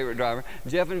my favorite driver,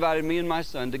 Jeff invited me and my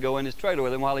son to go in his trailer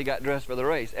with him while he got dressed for the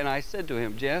race. And I said to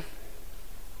him, Jeff,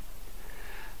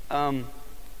 you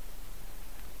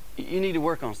need to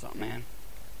work on something, man.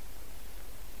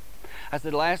 I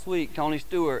said, last week Tony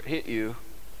Stewart hit you,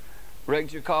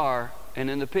 wrecked your car, and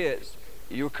in the pits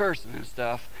you were cursing and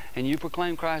stuff, and you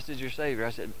proclaimed Christ as your Savior.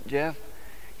 I said, Jeff,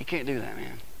 you can't do that,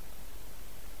 man.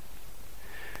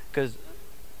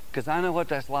 Because I know what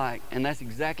that's like, and that's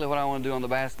exactly what I want to do on the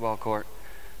basketball court.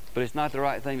 But it's not the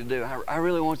right thing to do. I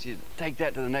really want you to take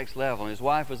that to the next level. And his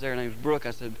wife was there, her name was Brooke.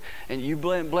 I said, and you've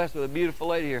been blessed with a beautiful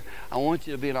lady here. I want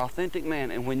you to be an authentic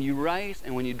man. And when you race,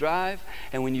 and when you drive,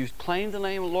 and when you claim the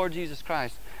name of the Lord Jesus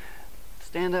Christ,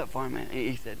 stand up for him, man. And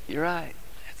he said, you're right.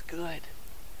 That's good.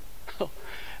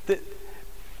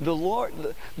 The Lord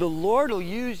will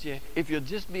use you if you'll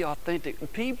just be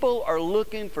authentic. People are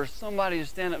looking for somebody to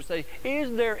stand up and say,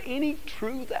 is there any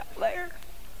truth out there?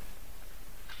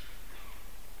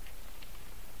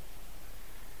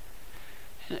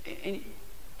 And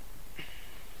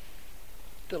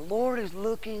the Lord is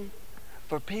looking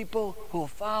for people who will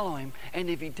follow him. And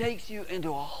if he takes you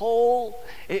into a hole,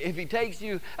 if he takes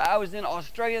you, I was in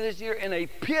Australia this year in a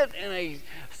pit, in a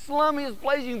slummiest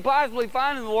place you can possibly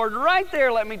find, and the Lord right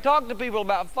there let me talk to people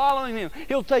about following him.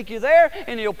 He'll take you there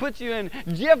and he'll put you in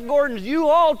Jeff Gordon's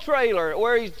U-Haul trailer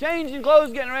where he's changing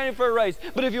clothes, getting ready for a race.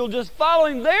 But if you'll just follow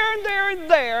him there and there and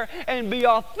there and be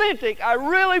authentic, I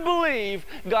really believe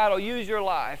God will use your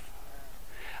life.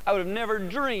 I would have never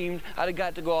dreamed I'd have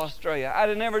got to go to Australia. I'd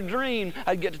have never dreamed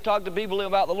I'd get to talk to people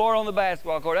about the Lord on the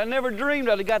basketball court. I never dreamed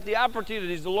I'd have got the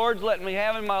opportunities the Lord's letting me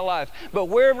have in my life. But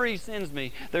wherever he sends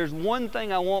me, there's one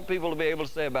thing I want people to be able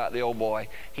to say about the old boy.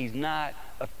 He's not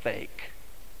a fake.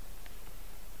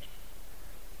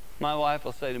 My wife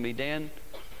will say to me, Dan,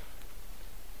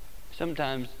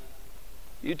 sometimes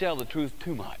you tell the truth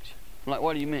too much. I'm like,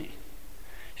 what do you mean?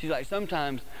 She's like,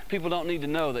 sometimes people don't need to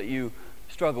know that you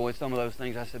struggle with some of those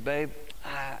things. I said, babe,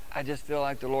 I just feel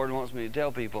like the Lord wants me to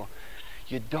tell people,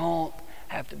 you don't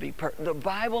have to be perfect. The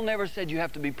Bible never said you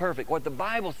have to be perfect. What the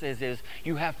Bible says is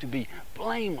you have to be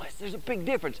blameless. There's a big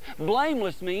difference.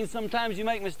 Blameless means sometimes you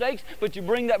make mistakes, but you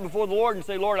bring that before the Lord and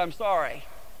say, Lord, I'm sorry.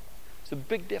 It's a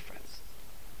big difference.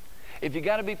 If you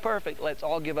got to be perfect, let's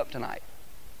all give up tonight.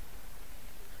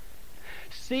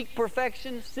 Seek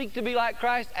perfection, seek to be like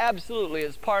Christ, absolutely.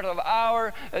 It's part of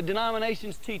our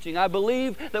denomination's teaching. I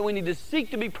believe that we need to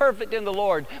seek to be perfect in the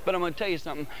Lord. But I'm going to tell you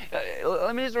something.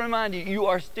 Let me just remind you, you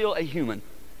are still a human.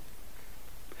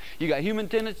 You got human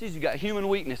tendencies, you got human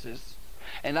weaknesses.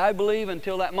 And I believe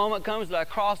until that moment comes that I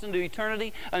cross into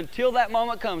eternity, until that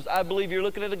moment comes, I believe you're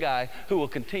looking at a guy who will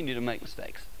continue to make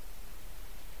mistakes.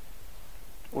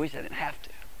 I wish I didn't have to.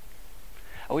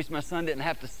 I wish my son didn't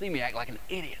have to see me act like an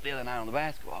idiot the other night on the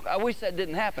basketball. I wish that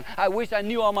didn't happen. I wish I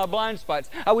knew all my blind spots.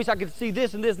 I wish I could see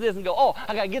this and this and this and go, oh,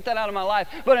 I got to get that out of my life.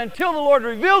 But until the Lord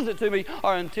reveals it to me,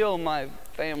 or until my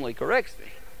family corrects me,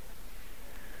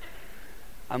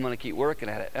 I'm going to keep working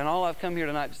at it. And all I've come here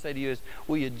tonight to say to you is,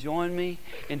 will you join me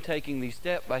in taking these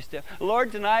step by step?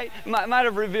 Lord, tonight might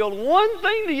have revealed one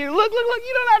thing to you. Look,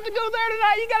 you don't have to go there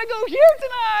tonight. You got to go here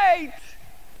tonight.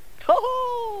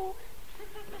 Oh.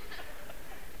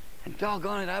 And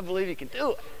doggone it, I believe he can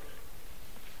do it.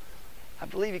 I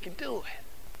believe he can do it.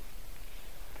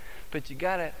 But you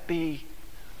got to be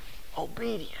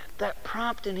obedient. That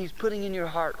prompting he's putting in your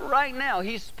heart right now,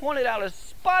 he's pointed out a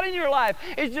spot in your life.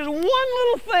 It's just one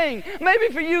little thing. Maybe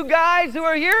for you guys who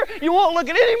are here, you won't look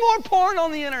at any more porn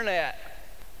on the internet.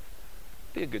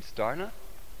 Be a good start, huh?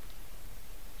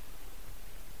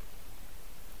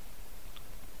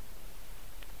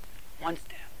 One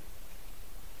step.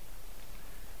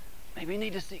 Maybe you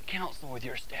need to seek counsel with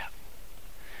your step.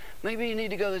 Maybe you need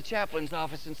to go to the chaplain's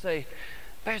office and say,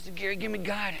 Pastor Gary, give me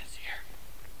guidance here.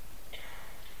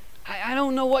 I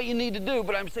don't know what you need to do,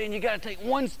 but I'm saying you got to take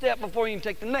one step before you can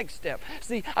take the next step.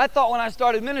 See, I thought when I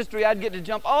started ministry, I'd get to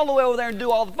jump all the way over there and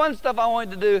do all the fun stuff I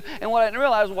wanted to do. And what I didn't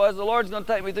realize was the Lord's going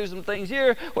to take me through some things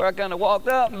here where I kind of walked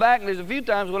up and back, and there's a few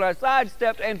times when I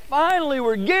sidestepped, and finally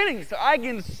we're getting so I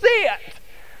can see it.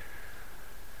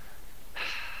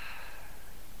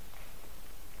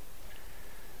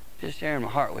 Just sharing my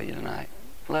heart with you tonight.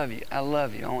 Love you. I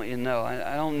love you. I want you to know.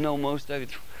 I don't know most of you.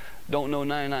 Don't know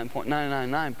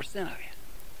 99.999% of you.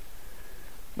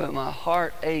 But my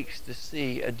heart aches to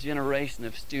see a generation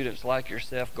of students like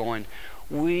yourself going,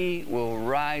 we will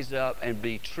rise up and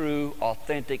be true,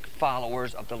 authentic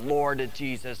followers of the Lord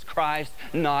Jesus Christ,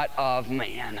 not of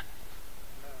man.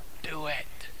 Do it.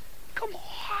 Come on.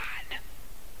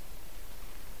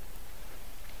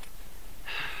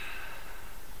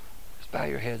 Just bow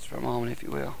your heads for a moment, if you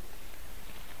will.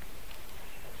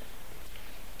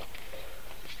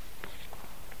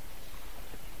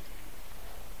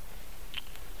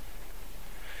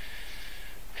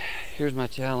 Here's my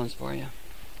challenge for you.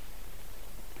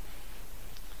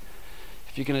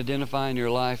 If you can identify in your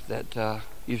life that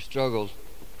you've struggled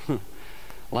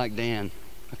like Dan,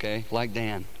 okay, like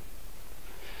Dan,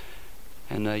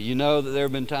 and you know that there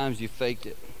have been times you faked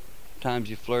it, times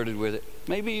you flirted with it,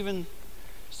 maybe even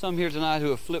some here tonight who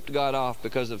have flipped God off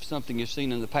because of something you've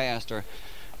seen in the past, or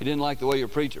you didn't like the way your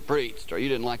preacher preached, or you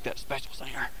didn't like that special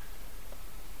singer.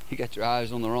 You got your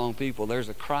eyes on the wrong people. There's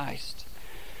a Christ.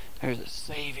 There's a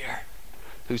Savior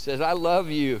who says, I love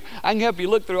you. I can help you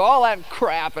look through all that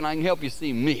crap and I can help you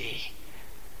see me.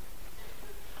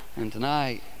 And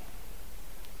tonight,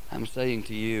 I'm saying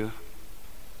to you,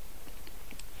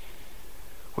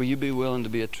 will you be willing to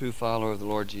be a true follower of the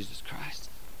Lord Jesus Christ?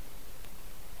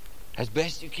 As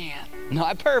best you can.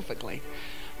 Not perfectly.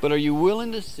 But are you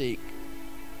willing to seek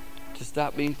to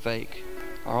stop being fake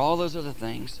or all those other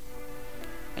things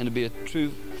and to be a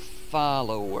true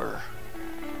follower?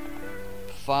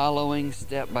 Following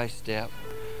step by step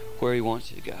where He wants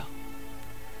you to go.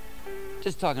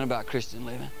 Just talking about Christian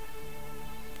living.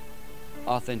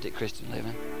 Authentic Christian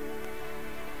living.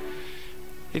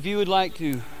 If you would like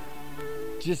to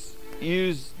just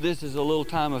use this as a little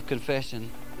time of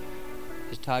confession,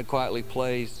 as Todd quietly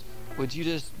plays, would you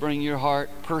just bring your heart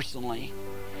personally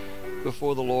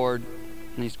before the Lord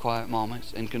in these quiet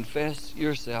moments and confess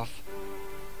yourself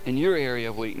in your area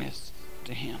of weakness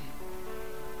to Him?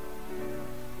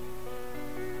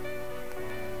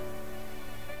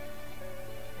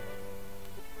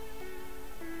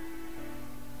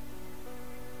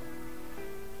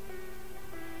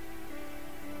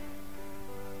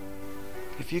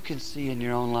 If you can see in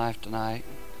your own life tonight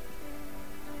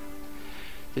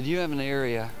that you have an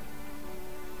area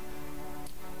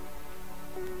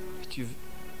that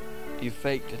you've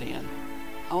faked it in,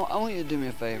 I want you to do me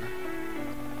a favor.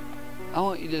 I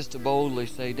want you just to boldly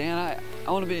say, Dan,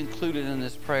 I want to be included in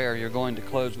this prayer you're going to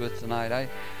close with tonight.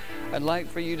 I'd like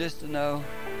for you just to know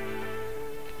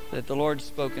that the Lord's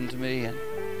spoken to me, and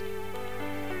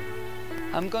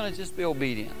I'm going to just be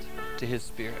obedient to His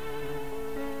Spirit.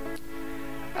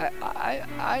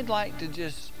 I'd like to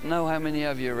just know how many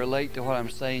of you relate to what I'm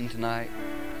saying tonight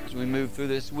as we move through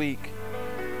this week.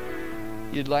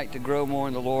 You'd like to grow more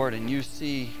in the Lord, and you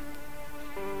see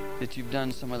that you've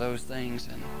done some of those things,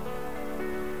 and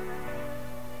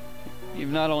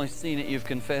you've not only seen it, you've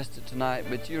confessed it tonight,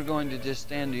 but you're going to just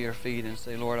stand to your feet and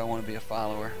say, Lord, I want to be a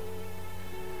follower.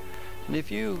 And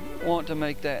if you want to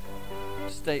make that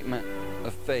statement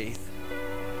of faith,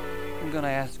 I'm going to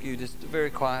ask you just very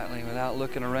quietly, without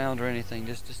looking around or anything,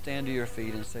 just to stand to your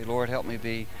feet and say, Lord, help me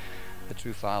be a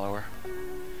true follower.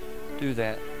 Do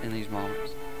that in these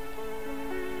moments.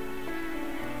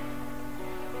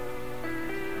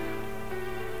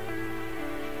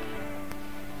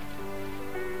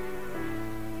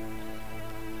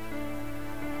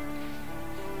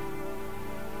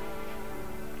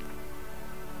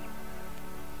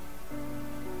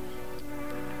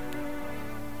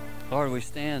 Lord, we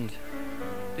stand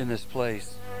in this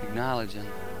place acknowledging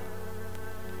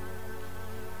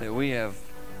that we have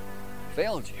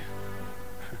failed you.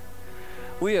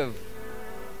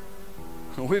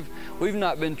 We've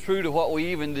not been true to what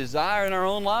we even desire in our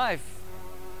own life.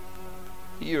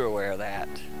 You're aware of that.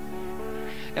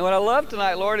 And what I love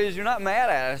tonight, Lord, is you're not mad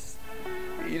at us.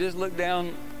 You just look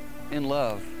down in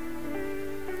love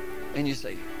and you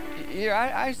say, here,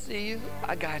 I see you.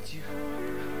 I got you.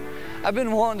 I've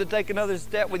been wanting to take another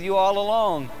step with you all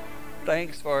along.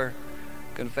 Thanks for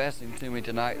confessing to me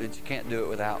tonight that you can't do it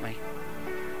without me.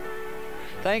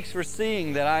 Thanks for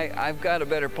seeing that I've got a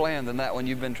better plan than that one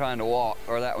you've been trying to walk,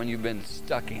 or that one you've been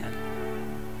stuck in.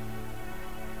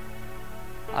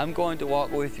 I'm going to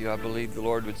walk with you, I believe the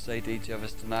Lord would say to each of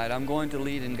us tonight. I'm going to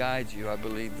lead and guide you, I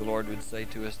believe the Lord would say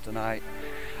to us tonight.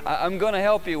 I'm going to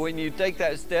help you when you take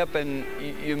that step and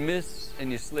you miss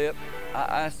and you slip.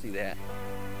 I see that.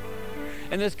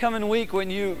 And this coming week, when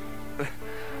you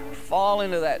fall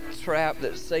into that trap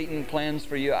that Satan plans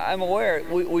for you, I'm aware.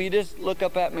 Will you just look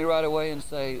up at me right away and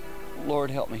say, Lord,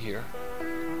 help me here?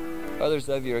 Others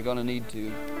of you are going to need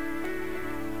to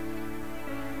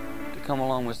come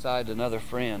along beside another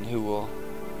friend who will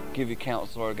give you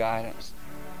counsel or guidance.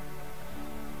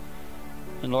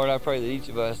 And Lord, I pray that each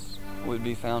of us would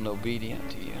be found obedient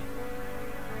to you.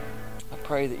 I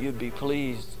pray that you'd be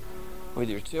pleased with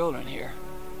your children here.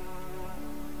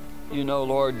 You know,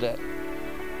 Lord, that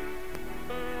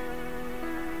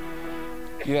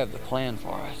you have the plan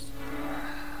for us.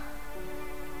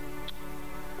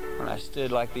 When I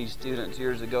stood like these students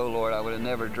years ago, Lord, I would have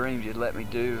never dreamed you'd let me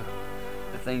do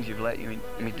the things you've let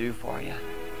me do for you.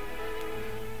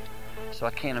 So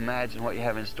I can't imagine what you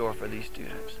have in store for these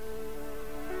students.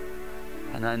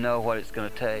 And I know what it's going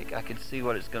to take. I can see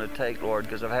what it's going to take, Lord,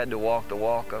 because I've had to walk the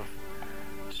walk of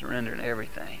surrendering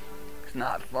everything. It's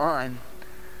not fun,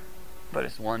 but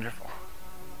it's wonderful.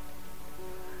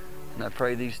 And I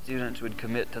pray these students would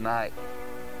commit tonight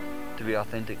to be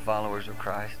authentic followers of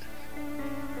Christ.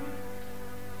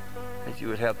 That you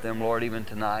would help them, Lord, even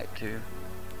tonight to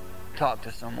talk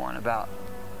to someone about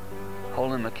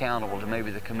holding them accountable to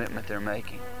maybe the commitment they're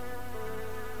making.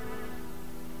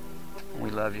 We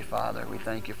love you, Father. We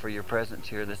thank you for your presence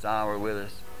here this hour with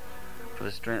us, for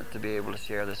the strength to be able to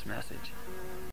share this message.